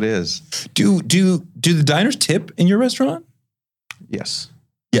know how it is. Do the diners tip in your restaurant? Yes.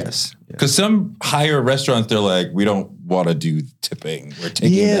 Yes. Because some higher restaurants, they're like, we don't want to do tipping. We're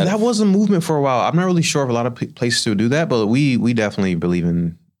taking that was a movement for a while. I'm not really sure if a lot of places still do that, but we definitely believe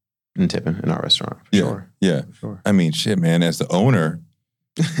in tipping in our restaurant. For sure. Yeah. For sure. I mean, shit, man, as the owner,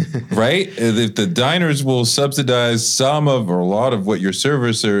 right? If the diners will subsidize some of or a lot of what your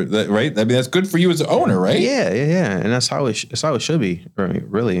servers are, right? I mean, that's good for you as an owner, right? Yeah. And that's how it should be,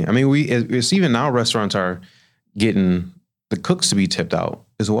 really. I mean, it's even now restaurants are getting the cooks to be tipped out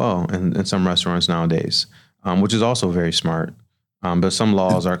as well in some restaurants nowadays, which is also very smart. But some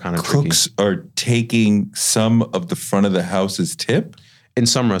laws are kind of tricky. Cooks are taking some of the front of the house's tip? In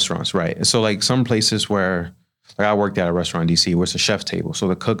some restaurants, right. And so like some places where, like I worked at a restaurant in DC where it's a chef table. So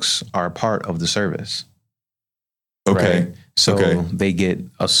the cooks are part of the service. Okay. Right? So they get,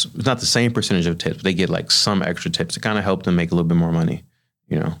 it's not the same percentage of tips. They get like some extra tips to kind of help them make a little bit more money,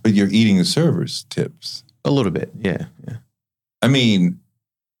 But you're eating the server's tips. A little bit, yeah. I mean,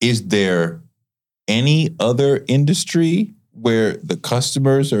 is there any other industry where the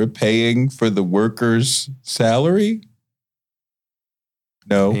customers are paying for the workers' salary?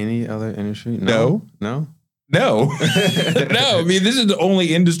 No. Any other industry? No. No. No. I mean, this is the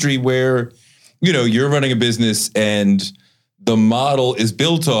only industry where, you're running a business and the model is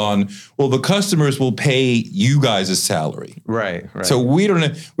built on, well, the customers will pay you guys a salary. Right. So we don't know,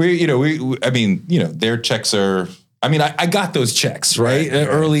 their checks are, I got those checks, right?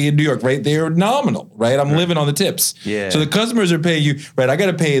 Early in New York, right? They're nominal, right? I'm living on the tips. Yeah. So the customers are paying you, right? I got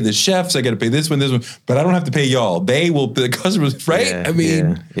to pay the chefs. I got to pay this one, but I don't have to pay y'all. They will, the customers, right?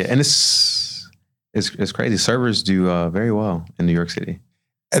 Yeah. And it's crazy. Servers do very well in New York City.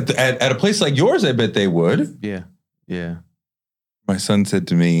 At a place like yours, I bet they would. Yeah. My son said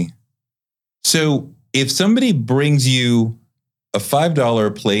to me, so if somebody brings you a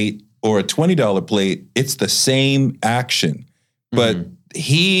 $5 plate or a $20 plate, it's the same action. But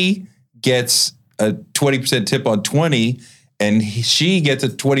he gets a 20% tip on 20 and she gets a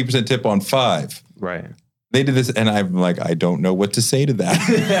 20% tip on 5. Right. They did this and I'm like, I don't know what to say to that.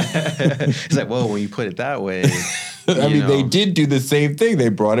 It's like, well, when you put it that way. They did do the same thing. They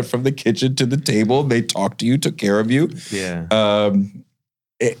brought it from the kitchen to the table. They talked to you, took care of you. Yeah. I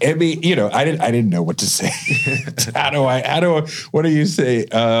didn't know what to say. What do you say?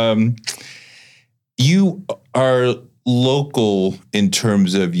 You are local in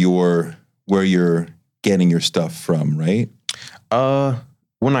terms of where you're getting your stuff from, right?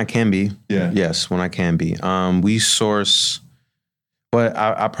 When I can be. Yeah. Yes, when I can be. We source, but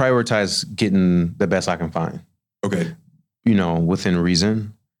I prioritize getting the best I can find. Okay. Within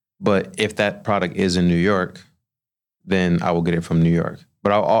reason. But if that product is in New York, then I will get it from New York.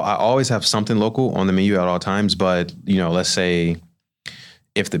 But I always have something local on the menu at all times. But, let's say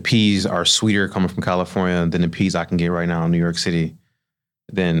if the peas are sweeter coming from California than the peas I can get right now in New York City,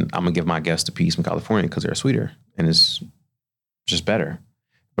 then I'm going to give my guests the peas from California because they're sweeter and it's just better.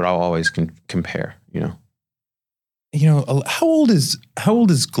 But I'll always compare, How old is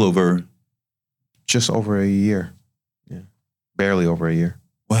Clover? Just over a year. Yeah. Barely over a year.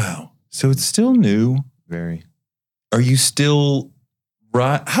 Wow. So it's still new. Very. Are you still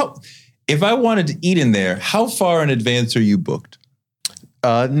Right. If I wanted to eat in there, how far in advance are you booked?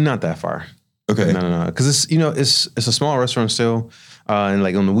 Not that far. Okay. No. Because it's a small restaurant still. And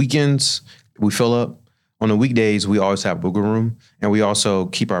like on the weekends, we fill up. On the weekdays, we always have wiggle room, and we also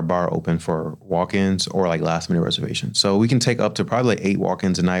keep our bar open for walk-ins or like last-minute reservations. So we can take up to probably like 8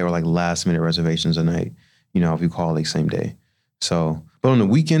 walk-ins a night or like last-minute reservations a night, if you call like same day. So, but on the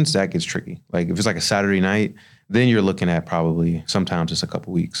weekends, that gets tricky. Like if it's like a Saturday night, then you're looking at probably sometimes just a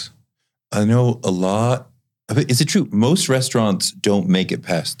couple weeks. I know a lot. Is it true? Most restaurants don't make it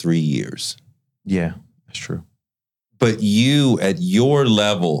past 3 years. Yeah, that's true. But you, at your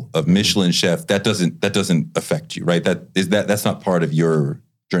level of Michelin chef, that doesn't affect you, right? That's not part of your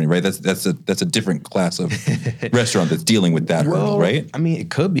journey, right? That's a different class of restaurant that's dealing with that hurdle, right? I mean, it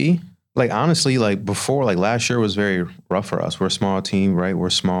could be. Like honestly, like before, like last year was very rough for us. We're a small team, right?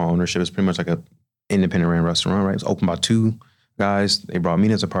 We're small ownership. It's pretty much like a independent ran restaurant, right? It's opened by 2 guys. They brought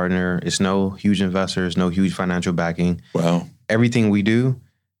me as a partner. It's no huge investors, no huge financial backing. Wow. Everything we do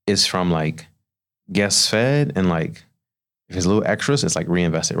is from like guests fed, and like if it's a little extras, it's like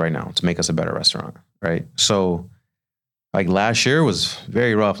reinvested right now to make us a better restaurant, right? So like last year was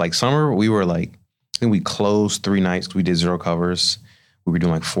very rough. Like summer, we were like, I think we closed 3 nights. We did 0 covers. We were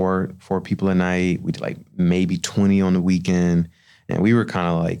doing like four people a night. We did like maybe 20 on the weekend. And we were kind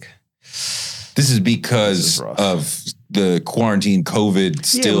of like, this is because of the quarantine, COVID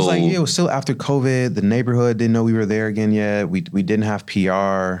still. It was still after COVID. The neighborhood didn't know we were there again yet. We didn't have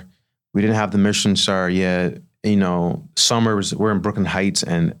PR. We didn't have the Michelin star yet. Summers, we're in Brooklyn Heights,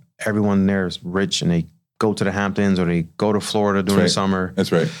 and everyone there is rich, and they go to the Hamptons or they go to Florida during the summer.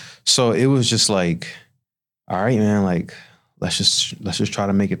 That's right. So it was just like, all right, man, like let's just try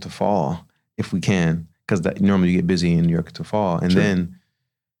to make it to fall if we can, because normally you get busy in New York to fall, and then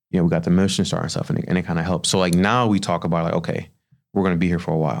we got the Michelin star and stuff, and it kind of helps. So like now we talk about like, okay, we're gonna be here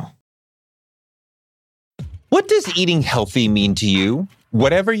for a while. What does eating healthy mean to you?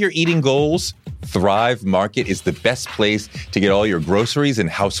 Whatever your eating goals, Thrive Market is the best place to get all your groceries and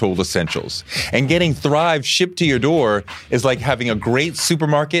household essentials. And getting Thrive shipped to your door is like having a great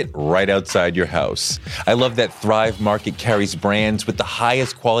supermarket right outside your house. I love that Thrive Market carries brands with the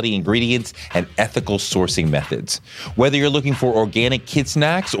highest quality ingredients and ethical sourcing methods. Whether you're looking for organic kid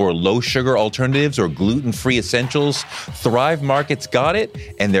snacks or low sugar alternatives or gluten-free essentials, Thrive Market's got it,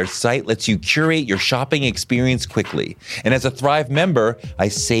 and their site lets you curate your shopping experience quickly. And as a Thrive member, I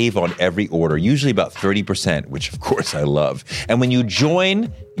save on every order, usually about 30%, which of course I love. And when you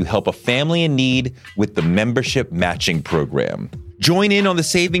join, you help a family in need with the membership matching program. Join in on the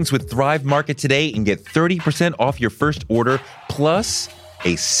savings with Thrive Market today and get 30% off your first order plus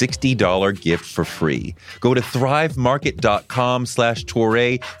a $60 gift for free. Go to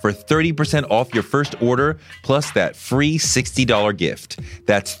thrivemarket.com/Touré for 30% off your first order plus that free $60 gift.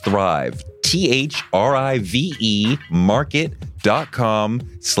 That's Thrive, THRIVE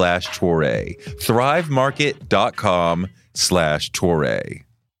market.com/Touré. thrivemarket.com/Touré.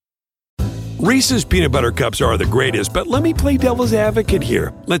 Reese's peanut butter cups are the greatest, but let me play devil's advocate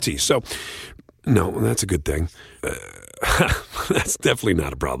here. Let's see. So, no, that's a good thing. That's definitely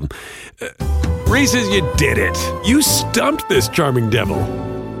not a problem. Reese's, you did it. You stumped this charming devil.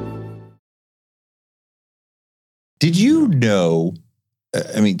 Did you know,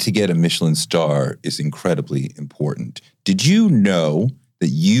 to get a Michelin star is incredibly important. Did you know that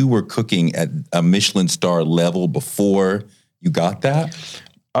you were cooking at a Michelin star level before you got that?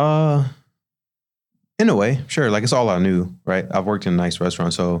 In a way, sure. Like it's all I knew, right? I've worked in a nice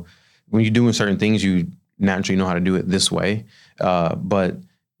restaurant, so when you're doing certain things, you naturally know how to do it this way. But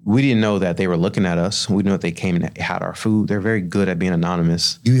we didn't know that they were looking at us. We knew that they came and had our food. They're very good at being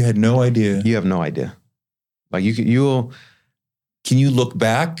anonymous. You had no idea. You have no idea. Like can you look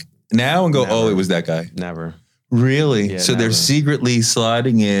back now and go, Never. oh, it was that guy? Never. Really? Yeah, so never. They're secretly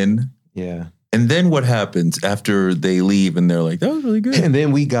sliding in. Yeah. And then what happens after they leave and they're like, that was really good? And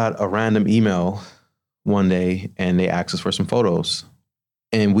then we got a random email one day and they asked us for some photos.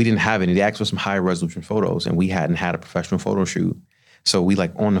 And we didn't have any. They asked for some high resolution photos and we hadn't had a professional photo shoot. So we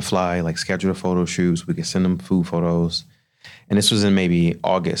like on the fly, like scheduled a photo shoot so we could send them food photos. And this was in maybe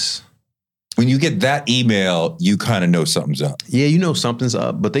August. When you get that email, you kind of know something's up. Yeah, you know something's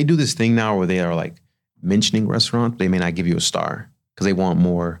up. But they do this thing now where they are like mentioning restaurants. They may not give you a star because they want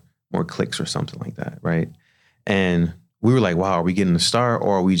more clicks or something like that, right? And we were like, wow, are we getting a star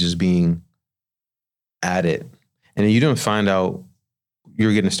or are we just being added? And then you didn't find out you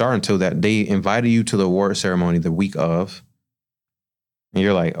were getting a star until that they invited you to the award ceremony the week of. And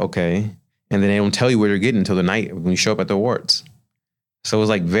you're like, okay. And then they don't tell you where you're getting until the night when you show up at the awards. So it was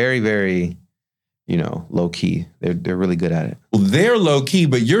like very, very low key. They're really good at it. Well, they're low key,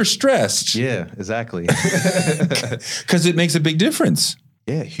 but you're stressed. Yeah, exactly. Because it makes a big difference.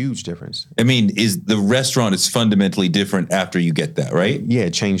 Yeah, huge difference. I mean, the restaurant is fundamentally different after you get that, right? Yeah,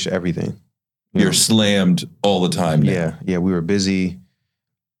 it changed everything. You're slammed all the time now. Yeah, we were busy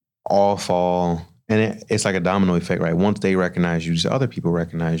all fall. And it's like a domino effect, right? Once they recognize you, other people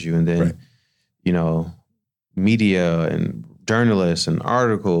recognize you. And then, media and journalists and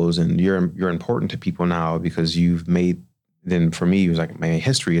articles, and you're important to people now because you've made, then for me, it was like my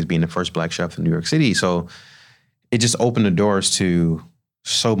history as being the first Black chef in New York City. So it just opened the doors to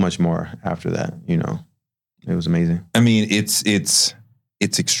so much more after that, It was amazing. I mean, it's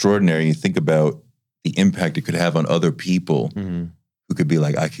extraordinary. You think about the impact it could have on other people who could be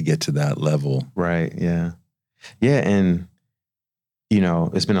like, I could get to that level. Right, yeah. Yeah, and,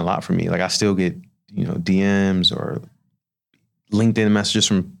 it's been a lot for me. Like I still get, DMs or LinkedIn messages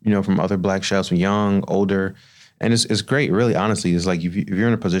from other Black chefs, from young, older. And it's great, really, honestly. It's like if you're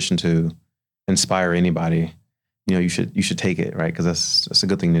in a position to inspire anybody, you should take it, right? Because that's a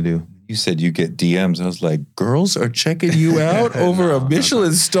good thing to do. You said you get DMs. I was like, girls are checking you out over a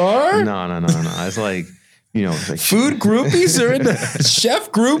Michelin star? No. It's like, it's like food groupies are in the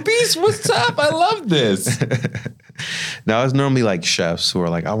chef groupies? What's up? I love this. Now it's normally like chefs who are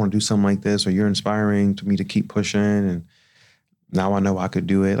like, I want to do something like this, or you're inspiring to me to keep pushing, and now I know I could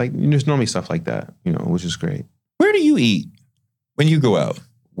do it. Like, there's normally stuff like that, which is great. Where do you eat when you go out?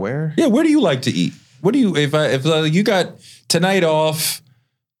 Where? Yeah, where do you like to eat? What do you, if you got tonight off,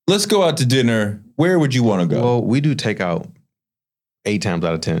 let's go out to dinner, where would you want to go? Well, we do takeout 8 times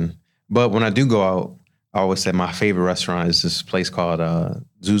out of 10. But when I do go out, I always say my favorite restaurant is this place called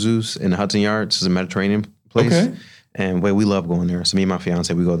Zuzu's in the Hudson Yards. It's a Mediterranean place. Okay. And we love going there. So me and my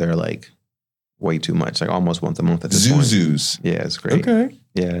fiance, we go there like way too much, like almost once a month at this point. Zuzu's. Yeah, it's great. Okay.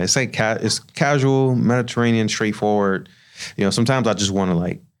 Yeah, it's like it's casual, Mediterranean, straightforward. Sometimes I just want to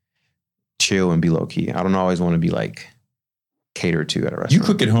like chill and be low key. I don't always want to be like catered to at a restaurant. You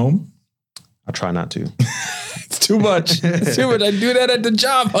cook at home? I try not to. It's too much. It's too much. I do that at the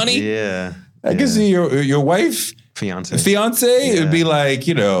job, honey. Yeah. I can see your wife, fiance. It would be like,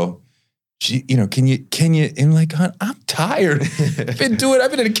 can you, and I'm like, hon, I'm tired. I've been in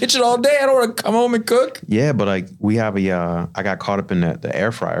the kitchen all day. I don't want to come home and cook. Yeah, but like we have I got caught up in the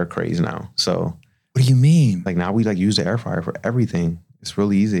air fryer craze now. So what do you mean? Like now we like use the air fryer for everything. It's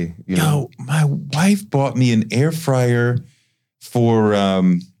really easy. Yo, my wife bought me an air fryer for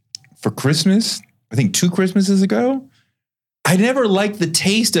Christmas. I think 2 Christmases ago. I never liked the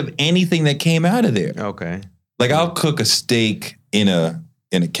taste of anything that came out of there. Okay. Like I'll cook a steak in a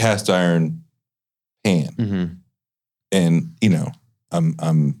cast iron pan. Mm-hmm. And,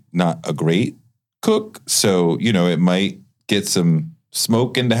 I'm not a great cook. So, it might get some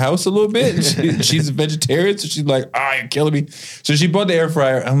smoke in the house a little bit. She's a vegetarian. So she's like, you're killing me. So she bought the air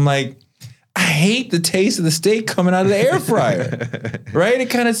fryer. I'm like, I hate the taste of the steak coming out of the air fryer, right? It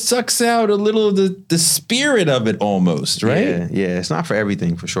kind of sucks out a little of the spirit of it almost, right? Yeah, it's not for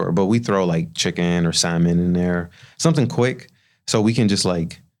everything for sure, but we throw like chicken or salmon in there, something quick so we can just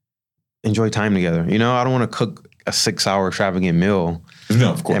like enjoy time together. I don't want to cook a 6-hour extravagant meal.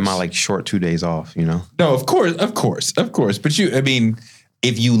 No, of course. And my like short 2 days off, No, of course. But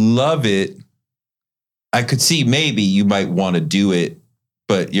if you love it, I could see maybe you might want to do it.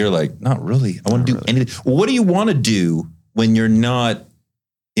 But you're like, not really. I want to do anything. Well, what do you want to do when you're not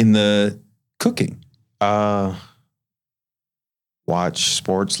in the cooking? Watch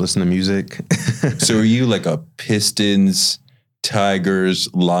sports, listen to music. So are you like a Pistons, Tigers,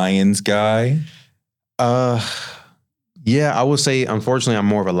 Lions guy? Yeah, I would say, unfortunately, I'm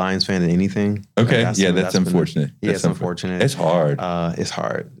more of a Lions fan than anything. Okay, that's unfortunate. It's unfortunate. It's hard. It's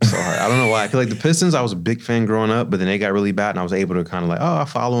hard. It's so hard. I don't know why. I feel like the Pistons, I was a big fan growing up, but then they got really bad, and I was able to kind of like, I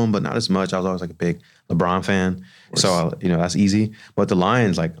follow them, but not as much. I was always like a big LeBron fan. So, that's easy. But the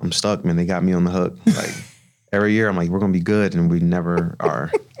Lions, like, I'm stuck, man. They got me on the hook. Like, every year, I'm like, we're going to be good, and we never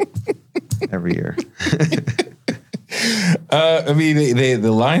are. Every year.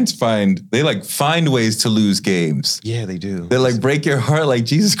 The Lions find ways to lose games. Yeah, they do. They like break your heart. Like,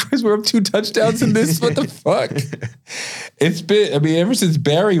 Jesus Christ, we're up 2 touchdowns in this. What the fuck? It's been, ever since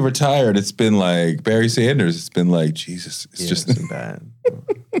Barry retired, it's been like Barry Sanders. It's been like, Jesus, it's just been bad.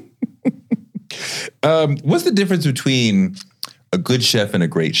 What's the difference between a good chef and a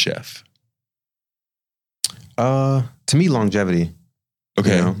great chef? To me, longevity.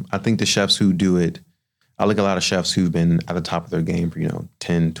 Okay. I think the chefs who do it, I look at a lot of chefs who've been at the top of their game for,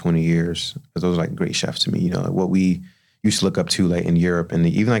 10, 20 years. Those are like great chefs to me. Like what we used to look up to like in Europe and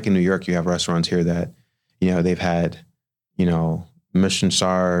even like in New York, you have restaurants here that, they've had, Michelin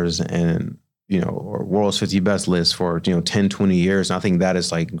stars and, or world's 50 best list for, 10, 20 years. And I think that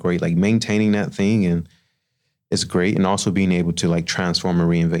is like great, like maintaining that thing and it's great. And also being able to like transform and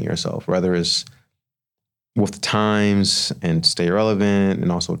reinvent yourself, whether it's with the times and stay relevant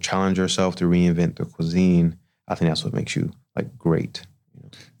and also challenge yourself to reinvent the cuisine. I think that's what makes you like great.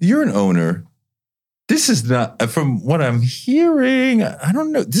 You're an owner. This is not, from what I'm hearing, I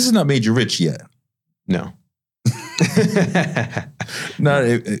don't know. This has not made you rich yet. No. Not,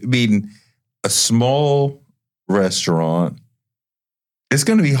 I mean, a small restaurant, it's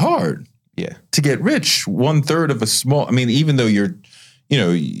going to be hard. Yeah. To get rich, 1/3 of a small, I mean, even though you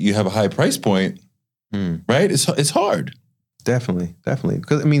have a high price point, right? It's hard. Definitely.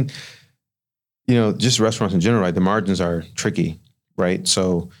 Because I mean, just restaurants in general, right? The margins are tricky, right?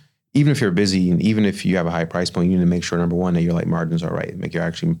 So even if you're busy and even if you have a high price point, you need to make sure, number one, that your like margins are right. Make you're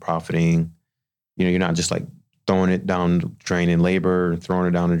actually profiting. You're not just like throwing it down the drain in labor, throwing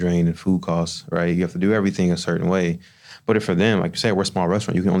it down the drain in food costs, right? You have to do everything a certain way. But if for them, like you said, we're a small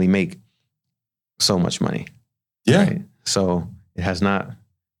restaurant, you can only make so much money. Yeah. Right? So it has not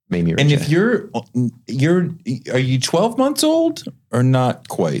made me rich. And if are you 12 months old or not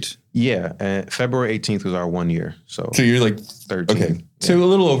quite? Yeah. February 18th was our 1 year. So you're like 13. Okay. Yeah. So a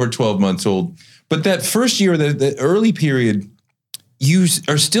little over 12 months old. But that first year, the early period, you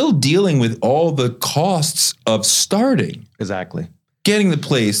are still dealing with all the costs of starting. Exactly. Getting the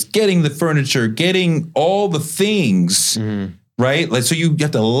place, getting the furniture, getting all the things, right? Like, so you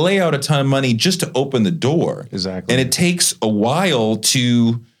have to lay out a ton of money just to open the door. Exactly. And it takes a while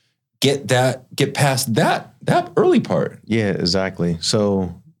to get past that early part. Yeah, exactly.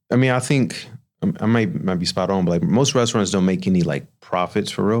 So, I mean, I think I might be spot on, but like most restaurants don't make any like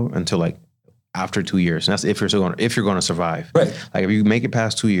profits for real until like after 2 years. And that's if you're going to survive. Right. Like if you make it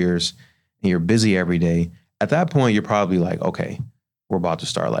past 2 years and you're busy every day, at that point, you're probably like, okay, we're about to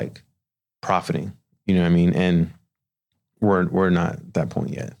start like profiting. You know what I mean? And we're not at that point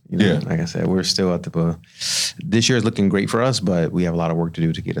yet. Yeah. Like I said, we're still at this year is looking great for us, but we have a lot of work to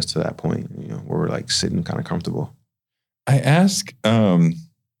do to get us to that point, where we're like sitting kind of comfortable. I ask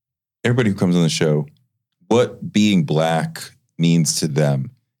everybody who comes on the show what being Black means to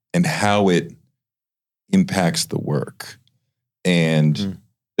them and how it impacts the work. And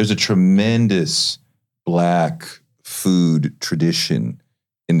there's a tremendous Black food tradition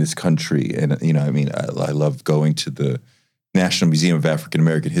in this country. And, I love going to the National Museum of African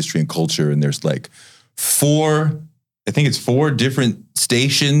American History and Culture. And there's like 4 different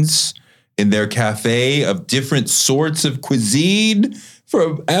stations in their cafe of different sorts of cuisine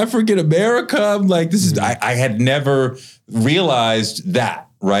from African America. I'm like, I had never realized that,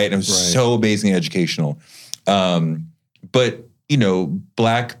 right? And it was so amazingly educational. But,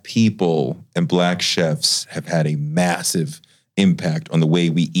 Black people and Black chefs have had a massive impact on the way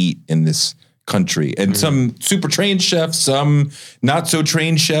we eat in this country. And some super trained chefs, some not so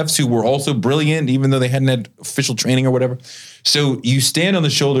trained chefs who were also brilliant, even though they hadn't had official training or whatever. So you stand on the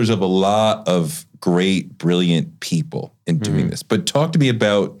shoulders of a lot of great, brilliant people in doing this. But talk to me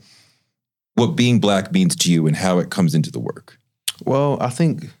about what being Black means to you and how it comes into the work. Well, I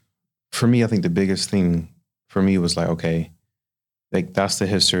think the biggest thing for me was like, okay, like that's the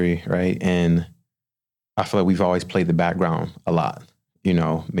history, right? And I feel like we've always played the background a lot.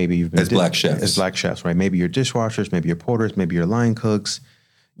 Maybe you've been as Black chefs, right? Maybe you're dishwashers, maybe you're porters, maybe you're line cooks.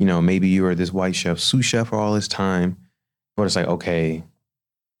 Maybe you were this white chef, sous chef for all this time. But it's like, okay,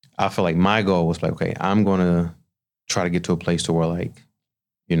 I feel like my goal was like, okay, I'm going to try to get to a place to where like,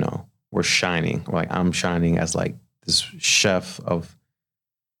 we're shining. Or like I'm shining as like this chef of,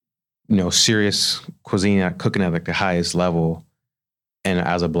 serious cuisine, cooking at like the highest level. And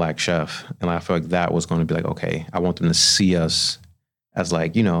as a Black chef, and I feel like that was going to be like, okay, I want them to see us as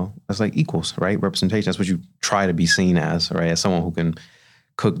like, as like equals, right? Representation. That's what you try to be seen as, right? As someone who can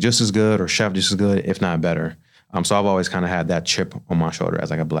cook just as good or chef just as good, if not better. So I've always kind of had that chip on my shoulder as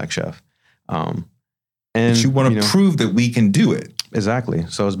like a Black chef. And but you want to prove that we can do it. Exactly.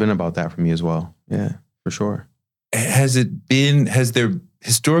 So it's been about that for me as well. Yeah, for sure. Has there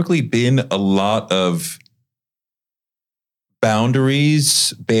historically been a lot of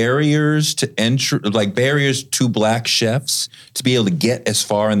barriers to entry, like barriers to Black chefs to be able to get as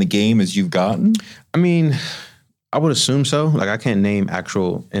far in the game as you've gotten? I mean, I would assume so. Like I can't name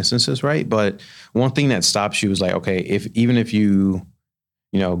actual instances, right? But one thing that stops you is like, okay, even if you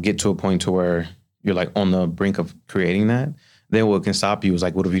get to a point to where you're like on the brink of creating that, then what can stop you is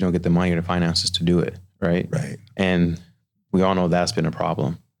like, what if you don't get the money or the finances to do it, right? Right. And we all know that's been a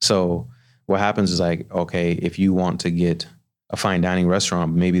problem. So what happens is like, okay, if you want to get a fine dining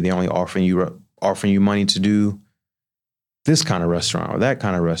restaurant, maybe they're only offering you money to do this kind of restaurant or that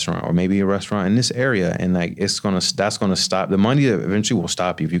kind of restaurant, or maybe a restaurant in this area. And like, that's going to stop. The money eventually will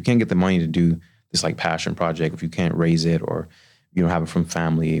stop you. If you can't get the money to do this like passion project, if you can't raise it, or you don't have it from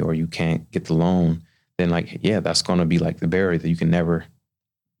family, or you can't get the loan, then like, yeah, that's going to be like the barrier that you can never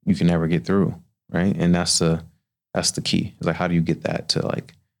get through. Right. And that's the key. It's like, how do you get that to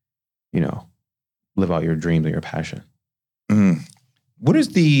like, you know, live out your dreams and your passion? Mm. What is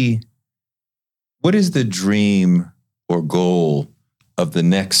the dream or goal of the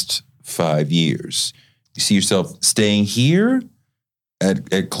next 5 years? You see yourself staying here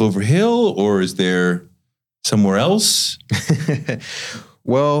at Clover Hill, or is there somewhere else?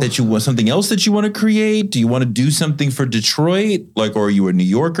 Well, that you want something else that you want to create? Do you want to do something for Detroit? Like, or are you a New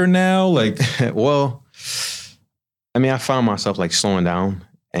Yorker now? Like, well, I mean, I found myself like slowing down,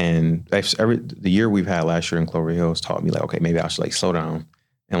 and the year we've had last year in Clover Hill has taught me like, okay, maybe I should like slow down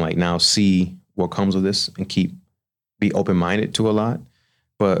and like now see what comes with this and be open-minded to a lot.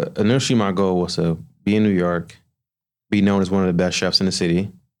 But initially my goal was to be in New York, be known as one of the best chefs in the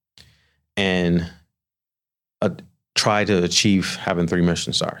city, and try to achieve having 3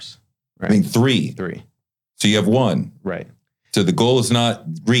 Michelin stars. Right? I mean, 3. So you have 1. Right. So the goal is not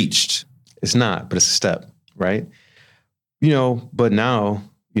reached. It's not, but it's a step, right? You know, but now,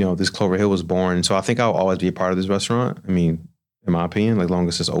 you know, this Clover Hill was born. So I think I'll always be a part of this restaurant. I mean, in my opinion, like long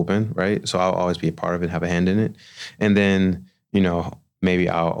as it's open, right? So I'll always be a part of it, have a hand in it. And then, you know, maybe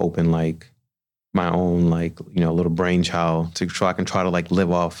I'll open like my own, like, you know, little brainchild so I can try to like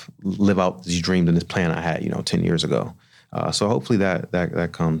live out these dreams and this plan I had, you know, 10 years ago. So hopefully that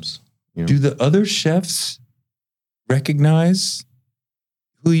comes. You know? Do the other chefs recognize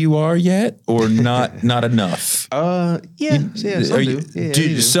who you are yet, or not enough? Yeah, some do.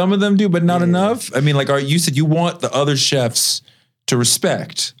 Yeah, some of them do, but not enough? I mean, like, you said you want the other chefs to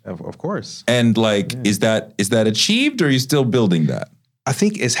respect. Of course. And like, is that achieved, or are you still building that? I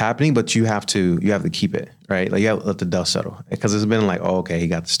think it's happening, but you have to keep it, right? Like, you have to let the dust settle. Because it's been like, oh, okay, he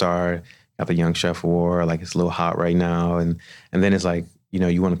got the star, got the Young Chef Award, like it's a little hot right now. And then it's like, you know,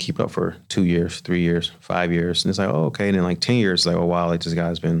 you want to keep it up for 2 years, 3 years, 5 years. And it's like, oh, okay. And then like 10 years, it's like, oh, wow, like this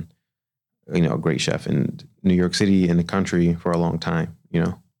guy's been, you know, a great chef in New York City and the country for a long time, you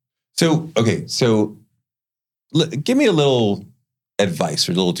know? So, okay. So give me a little advice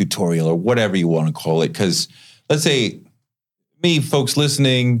or a little tutorial or whatever you want to call it. Because let's say me, folks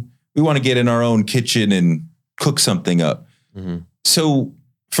listening, we want to get in our own kitchen and cook something up. Mm-hmm. So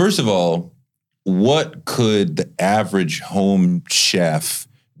first of all, what could the average home chef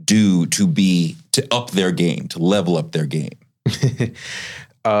do to up their game, to level up their game?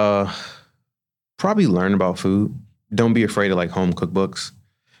 Probably learn about food. Don't be afraid of like home cookbooks.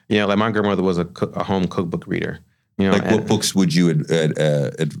 You know, like my grandmother was a home cookbook reader. You know, like what books would you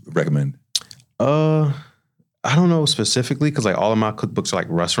recommend? I don't know specifically, because like all of my cookbooks are like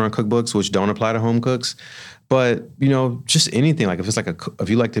restaurant cookbooks, which don't apply to home cooks. But, you know, just anything. Like if it's like if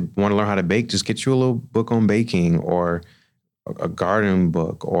you like to want to learn how to bake, just get you a little book on baking, or a garden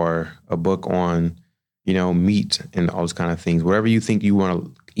book, or a book on, you know, meat and all those kind of things. Whatever you think you want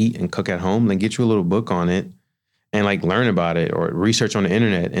to eat and cook at home, then get you a little book on it and like learn about it, or research on the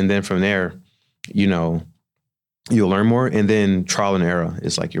internet. And then from there, you know, you'll learn more. And then trial and error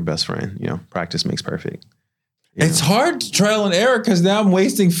is like your best friend. You know, practice makes perfect. It's hard to trial and error because now I'm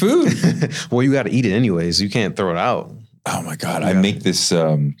wasting food. Well, you got to eat it anyways. You can't throw it out. Oh my God. I make this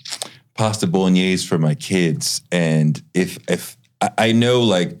pasta bolognese for my kids. And if I know,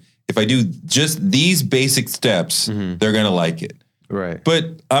 like, if I do just these basic steps, they're going to like it. Right.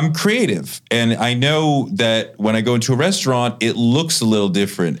 But I'm creative. And I know that when I go into a restaurant, it looks a little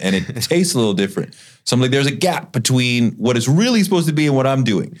different and it tastes a little different. So I'm like, there's a gap between what it's really supposed to be and what I'm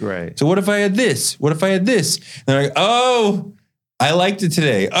doing. Right. So what if I had this? What if I had this? And they're like, oh, I liked it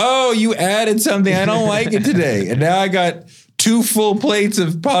today. Oh, you added something. I don't like it today. And now I got 2 full plates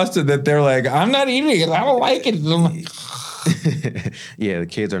of pasta that they're like, I'm not eating it. I don't like it. Yeah, the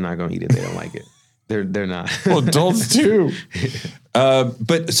kids are not going to eat it. They don't like it. They're not. Well, adults too.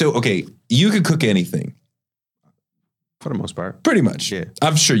 But so, okay, you could cook anything. For the most part. Pretty much. Yeah.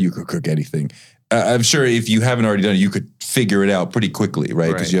 I'm sure you could cook anything. I'm sure if you haven't already done it, you could figure it out pretty quickly,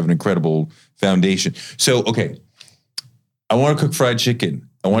 right? Because you have an incredible foundation. So, okay, I want to cook fried chicken.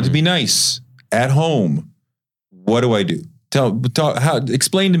 I want it to be nice at home. What do I do?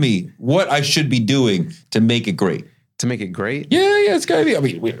 Explain to me what I should be doing to make it great. To make it great? Yeah, it's gotta be. I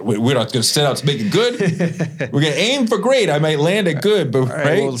mean, we're not gonna set out to make it good. We're gonna aim for great. I might land at good, but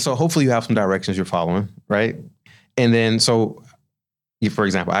right. Well, so hopefully you have some directions you're following, right? And then, so for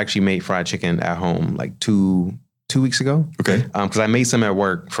example, I actually made fried chicken at home like two 2 weeks ago. Okay. Because I made some at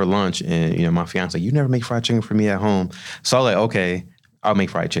work for lunch, and my fiance, you never make fried chicken for me at home. So I was like, okay, I'll make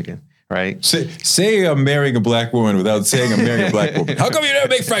fried chicken. Right. Say I'm marrying a black woman without saying I'm marrying a black woman. How come you never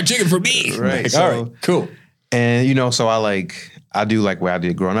make fried chicken for me? Right. Like, all right, cool. And so I do like what I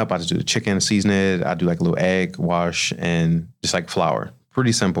did growing up. I just do the chicken, season it. I do like a little egg wash and just like flour.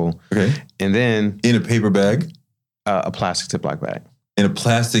 Pretty simple. Okay. And then in a paper bag, a plastic Ziploc bag. In a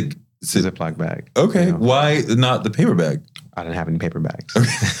plastic Ziploc bag. Okay. Why not the paper bag? I didn't have any paper bags.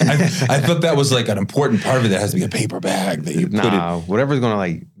 I thought that was like an important part of it. That has to be a paper bag that you put in. Whatever's gonna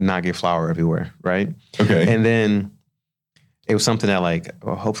like not get flour everywhere, right? Okay. And then it was something that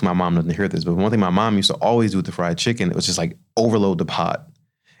hopefully my mom doesn't hear this, but one thing my mom used to always do with the fried chicken, it was just like overload the pot.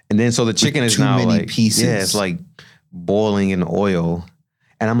 And then so the chicken is now like pieces. Yeah, it's like boiling in oil.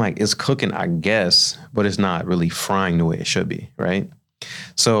 And I'm like, it's cooking, I guess, but it's not really frying the way it should be, right?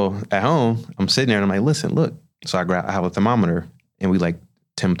 So at home, I'm sitting there and I'm like, listen, look. So I have a thermometer and we like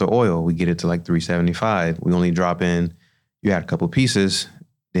temp the oil. We get it to like 375. We only drop in, you add a couple pieces,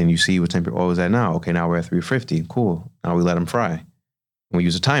 then you see what temperature oil is at now. Okay, now we're at 350. Cool. Now we let them fry. We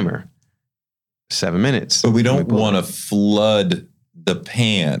use a timer. 7 minutes. But we don't want to flood the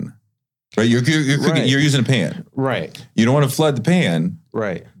pan. Right? You're cooking, you're using a pan. Right. You don't want to flood the pan.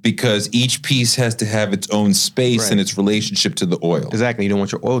 Right. Because each piece has to have its own space and its relationship to the oil. Exactly. You don't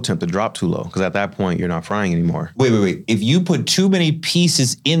want your oil temp to drop too low because at that point, you're not frying anymore. Wait. If you put too many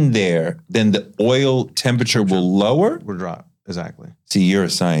pieces in there, then the oil temperature will lower? Will drop. Exactly. See, you're a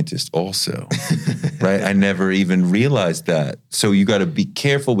scientist also, right? I never even realized that. So you got to be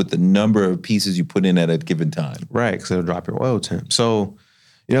careful with the number of pieces you put in at a given time. Right, because it'll drop your oil temp. So,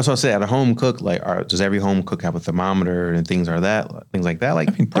 so I said at a home cook, does every home cook have a thermometer and things like that?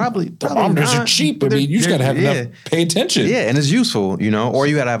 Probably thermometers are cheap. I mean, you just got to have enough, pay attention. Yeah, and it's useful, or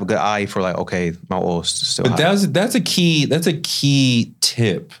you got to have a good eye for okay, my oil's still hot. But that's a key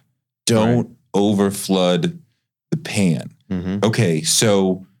tip. Don't over flood the pan. Mm-hmm. Okay,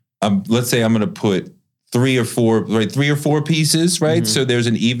 so let's say I'm going to put three or four pieces, right? Mm-hmm. So there's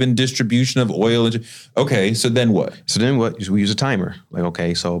an even distribution of oil. Okay, so then what? We use a timer.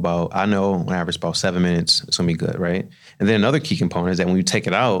 So I know on average about 7 minutes, it's going to be good, right? And then another key component is that when you take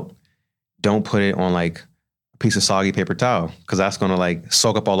it out, don't put it on a piece of soggy paper towel because that's going to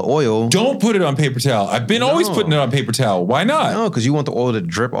soak up all the oil. Don't put it on paper towel. I've been always putting it on paper towel. Why not? No, because you want the oil to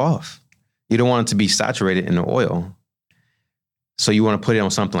drip off. You don't want it to be saturated in the oil. So you want to put it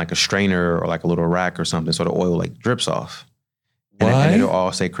on something like a strainer or like a little rack or something so the oil drips off. And it'll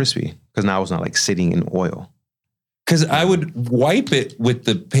all stay crispy because now it's not sitting in oil. Because I would wipe it with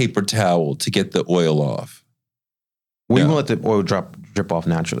the paper towel to get the oil off. Well, you want to let the oil drip off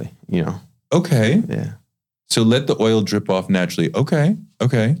naturally, Okay. Yeah. So let the oil drip off naturally. Okay.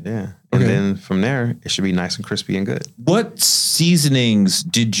 Yeah. And then from there, it should be nice and crispy and good. What seasonings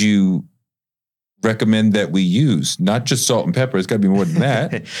did you recommend that we use? Not just salt and pepper. It's got to be more than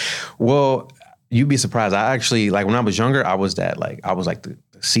that. Well, you'd be surprised. I actually, when I was younger, I was the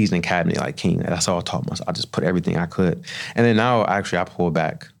seasoning cabinet king. That's all I taught myself. I just put everything I could. And then now, actually, I pull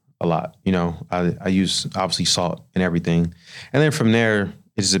back a lot. I use, obviously, salt and everything. And then from there,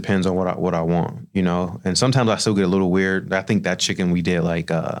 it just depends on what I want, And sometimes I still get a little weird. I think that chicken we did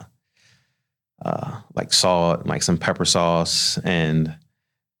salt, some pepper sauce, and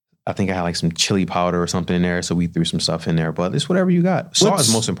I think I had some chili powder or something in there, so we threw some stuff in there. But it's whatever you got. Salt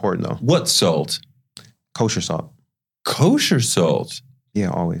is most important, though. What salt? Kosher salt. Kosher salt?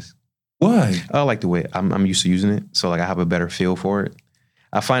 Yeah, always. Why? I like the way I'm used to using it, so I have a better feel for it.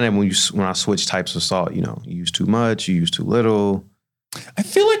 I find that when I switch types of salt, you use too much, you use too little. I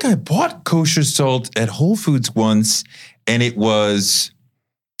feel like I bought kosher salt at Whole Foods once, and I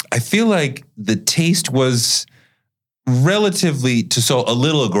feel like the taste was relatively to salt a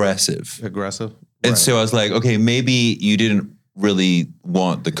little aggressive. And so I was like, okay, maybe you didn't really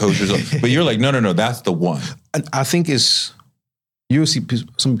want the kosher salt. But you're like, no, that's the one. I think you'll see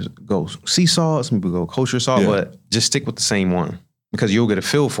some people go sea salt, some people go kosher salt, but just stick with the same one because you'll get a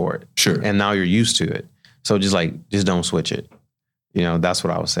feel for it. Sure. And now you're used to it. So just don't switch it. That's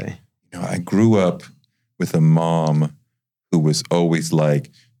what I would say. I grew up with a mom who was always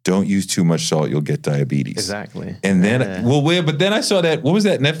like, don't use too much salt, you'll get diabetes. Exactly. And then, but then I saw that, what was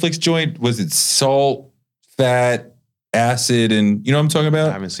that Netflix joint? Was it salt, fat, acid, and you know what I'm talking about?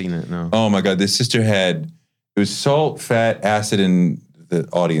 I haven't seen it, no. Oh my God, this sister it was salt, fat, acid, and the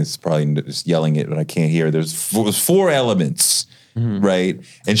audience is probably just yelling it, but I can't hear. It was 4 elements, right?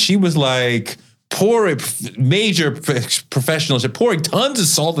 And she was like pouring major professionals, pouring tons of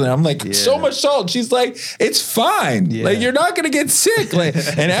salt in it. I'm like, so much salt. She's like, it's fine. Yeah. Like, you're not going to get sick. Like,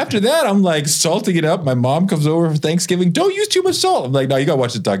 and after that, I'm like salting it up. My mom comes over for Thanksgiving. Don't use too much salt. I'm like, no, you got to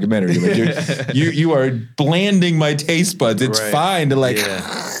watch the documentary. Like, you are blanding my taste buds. It's fine to like.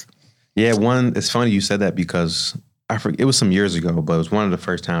 Yeah, it's funny you said that because I forget, it was some years ago, but it was one of the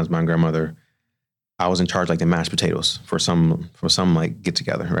first times my grandmother, I was in charge like the mashed potatoes for some like get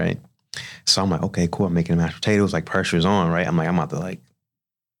together, right? So I'm like, okay, cool. I'm making mashed potatoes, like pressure's on, right? I'm like, I'm about to like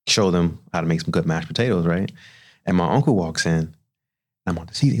show them how to make some good mashed potatoes, right? And my uncle walks in. I'm on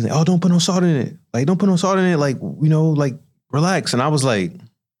the seat. He's like, oh, don't put no salt in it. Like, don't put no salt in it. Like, you know, like relax. And I was like,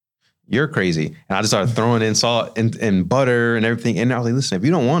 you're crazy. And I just started throwing in salt and butter and everything. And I was like, listen, if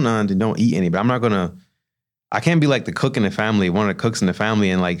you don't want none, then don't eat any. But I can't be like the cook in the family, one of the cooks in the family,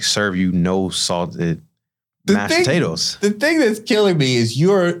 and like serve you no salted mashed potatoes. The thing that's killing me is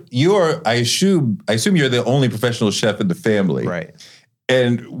you're I assume you're the only professional chef in the family. Right.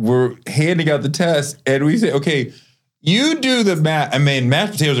 And we're handing out the test and we say, okay, you do the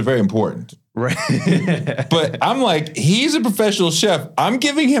mashed potatoes are very important. Right. But I'm like, he's a professional chef. I'm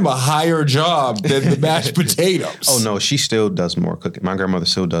giving him a higher job than the mashed potatoes. Oh no, she still does more cooking. My grandmother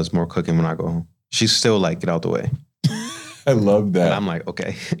still does more cooking when I go home. She's still like, get out the way. I love that. And I'm like,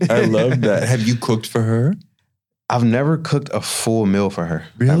 okay. I love that. Have you cooked for her? I've never cooked a full meal for her.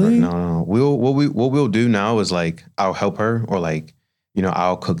 Really? Ever. No. What we'll do now is like, I'll help her, or like, you know,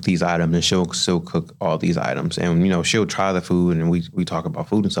 I'll cook these items and she'll still cook all these items. And, you know, she'll try the food and we talk about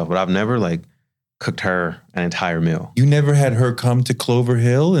food and stuff, but I've never like cooked her an entire meal. You never had her come to Clover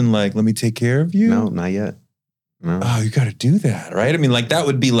Hill and like, let me take care of you? No, not yet. No. Oh, you got to do that, right? I mean, like that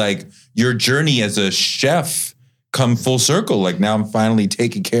would be like your journey as a chef come full circle. Like now I'm finally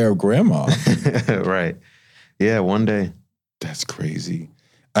taking care of grandma. Right. Yeah, one day. That's crazy.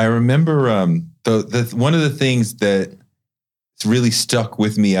 I remember the one of the things that really stuck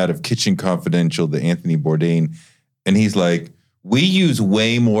with me out of Kitchen Confidential, the Anthony Bourdain, and he's like, we use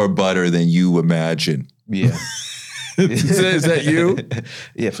way more butter than you imagine. Yeah. Is that you?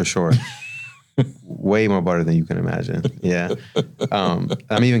 Yeah, for sure. Way more butter than you can imagine. Yeah.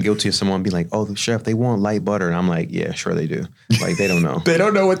 I'm even guilty of someone being like, oh, the chef, they want light butter. And I'm like, yeah, sure they do. Like, they don't know. They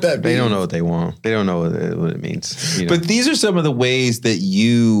don't know what that means. They don't know what they want. They don't know what it means. You know? But these are some of the ways that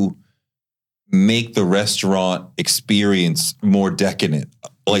you make the restaurant experience more decadent.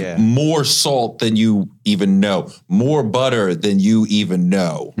 Like more salt than you even know. More butter than you even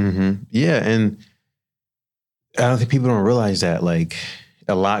know. Mm-hmm. Yeah. And I don't think people don't realize that, like,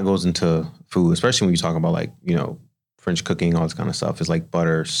 a lot goes into food, especially when you talk about like, you know, French cooking, all this kind of stuff. It's like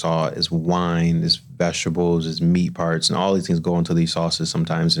butter, salt, it's wine, it's vegetables, it's meat parts, and all these things go into these sauces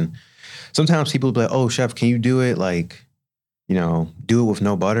sometimes. And sometimes people will be like, oh, chef, can you do it like, you know, do it with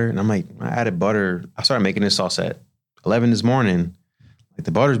no butter? And I'm like, I added butter. I started making this sauce at 11 this morning. Like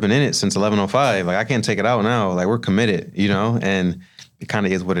the butter's been in it since 11:05. Like I can't take it out now. Like we're committed, you know? And it kind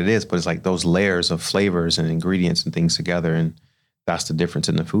of is what it is, but it's like those layers of flavors and ingredients and things together. And that's the difference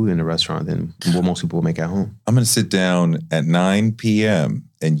in the food in the restaurant than what most people will make at home. I'm going to sit down at 9 p.m.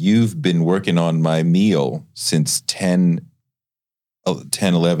 and you've been working on my meal since 10,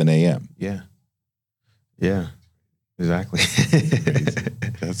 11 a.m. Yeah. Yeah, exactly.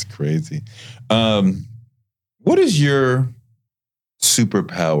 That's crazy. What is your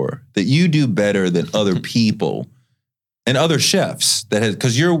superpower that you do better than other people and other chefs that has,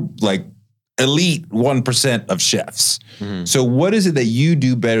 because you're like elite 1% of chefs. Mm-hmm. So what is it that you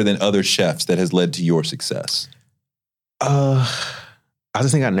do better than other chefs that has led to your success? I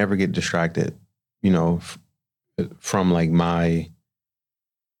just think I never get distracted, you know, from like my,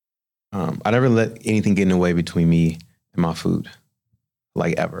 I never let anything get in the way between me and my food,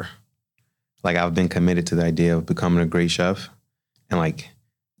 like ever. Like I've been committed to the idea of becoming a great chef, and like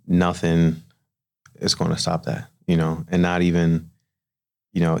nothing is going to stop that, you know, and not even,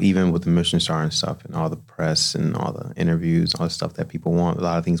 you know, even with the Michelin star and stuff and all the press and all the interviews, all the stuff that people want, a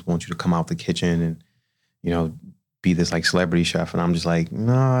lot of things want you to come out the kitchen and, you know, be this like celebrity chef. And I'm just like,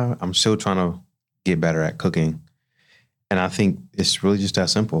 no, I'm still trying to get better at cooking. And I think it's really just that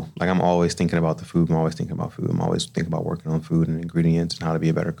simple. Like I'm always thinking about the food. I'm always thinking about food. I'm always thinking about working on food and ingredients and how to be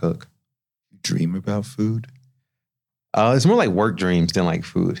a better cook. You dream about food? It's more like work dreams than like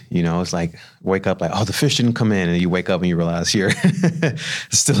food. You know, it's like wake up like, oh, the fish didn't come in. And you wake up and you realize you're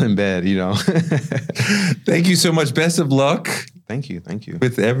still in bed, you know. Thank you so much. Best of luck. Thank you. Thank you.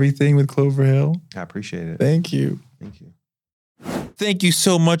 With everything with Clover Hill. I appreciate it. Thank you. Thank you. Thank you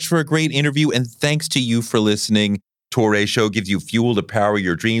so much for a great interview. And thanks to you for listening. Torre Show gives you fuel to power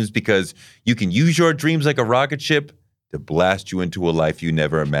your dreams because you can use your dreams like a rocket ship to blast you into a life you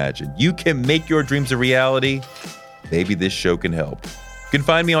never imagined. You can make your dreams a reality. Maybe this show can help. You can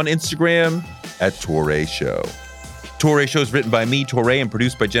find me on Instagram at Torre Show. Torre Show is written by me, Torre, and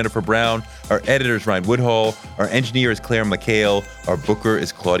produced by Jennifer Brown. Our editor is Ryan Woodhull. Our engineer is Claire McHale. Our booker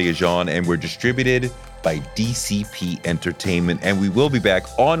is Claudia Jean. And we're distributed by DCP Entertainment. And we will be back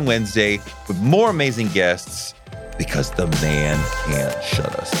on Wednesday with more amazing guests because the man can't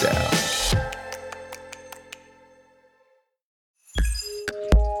shut us down.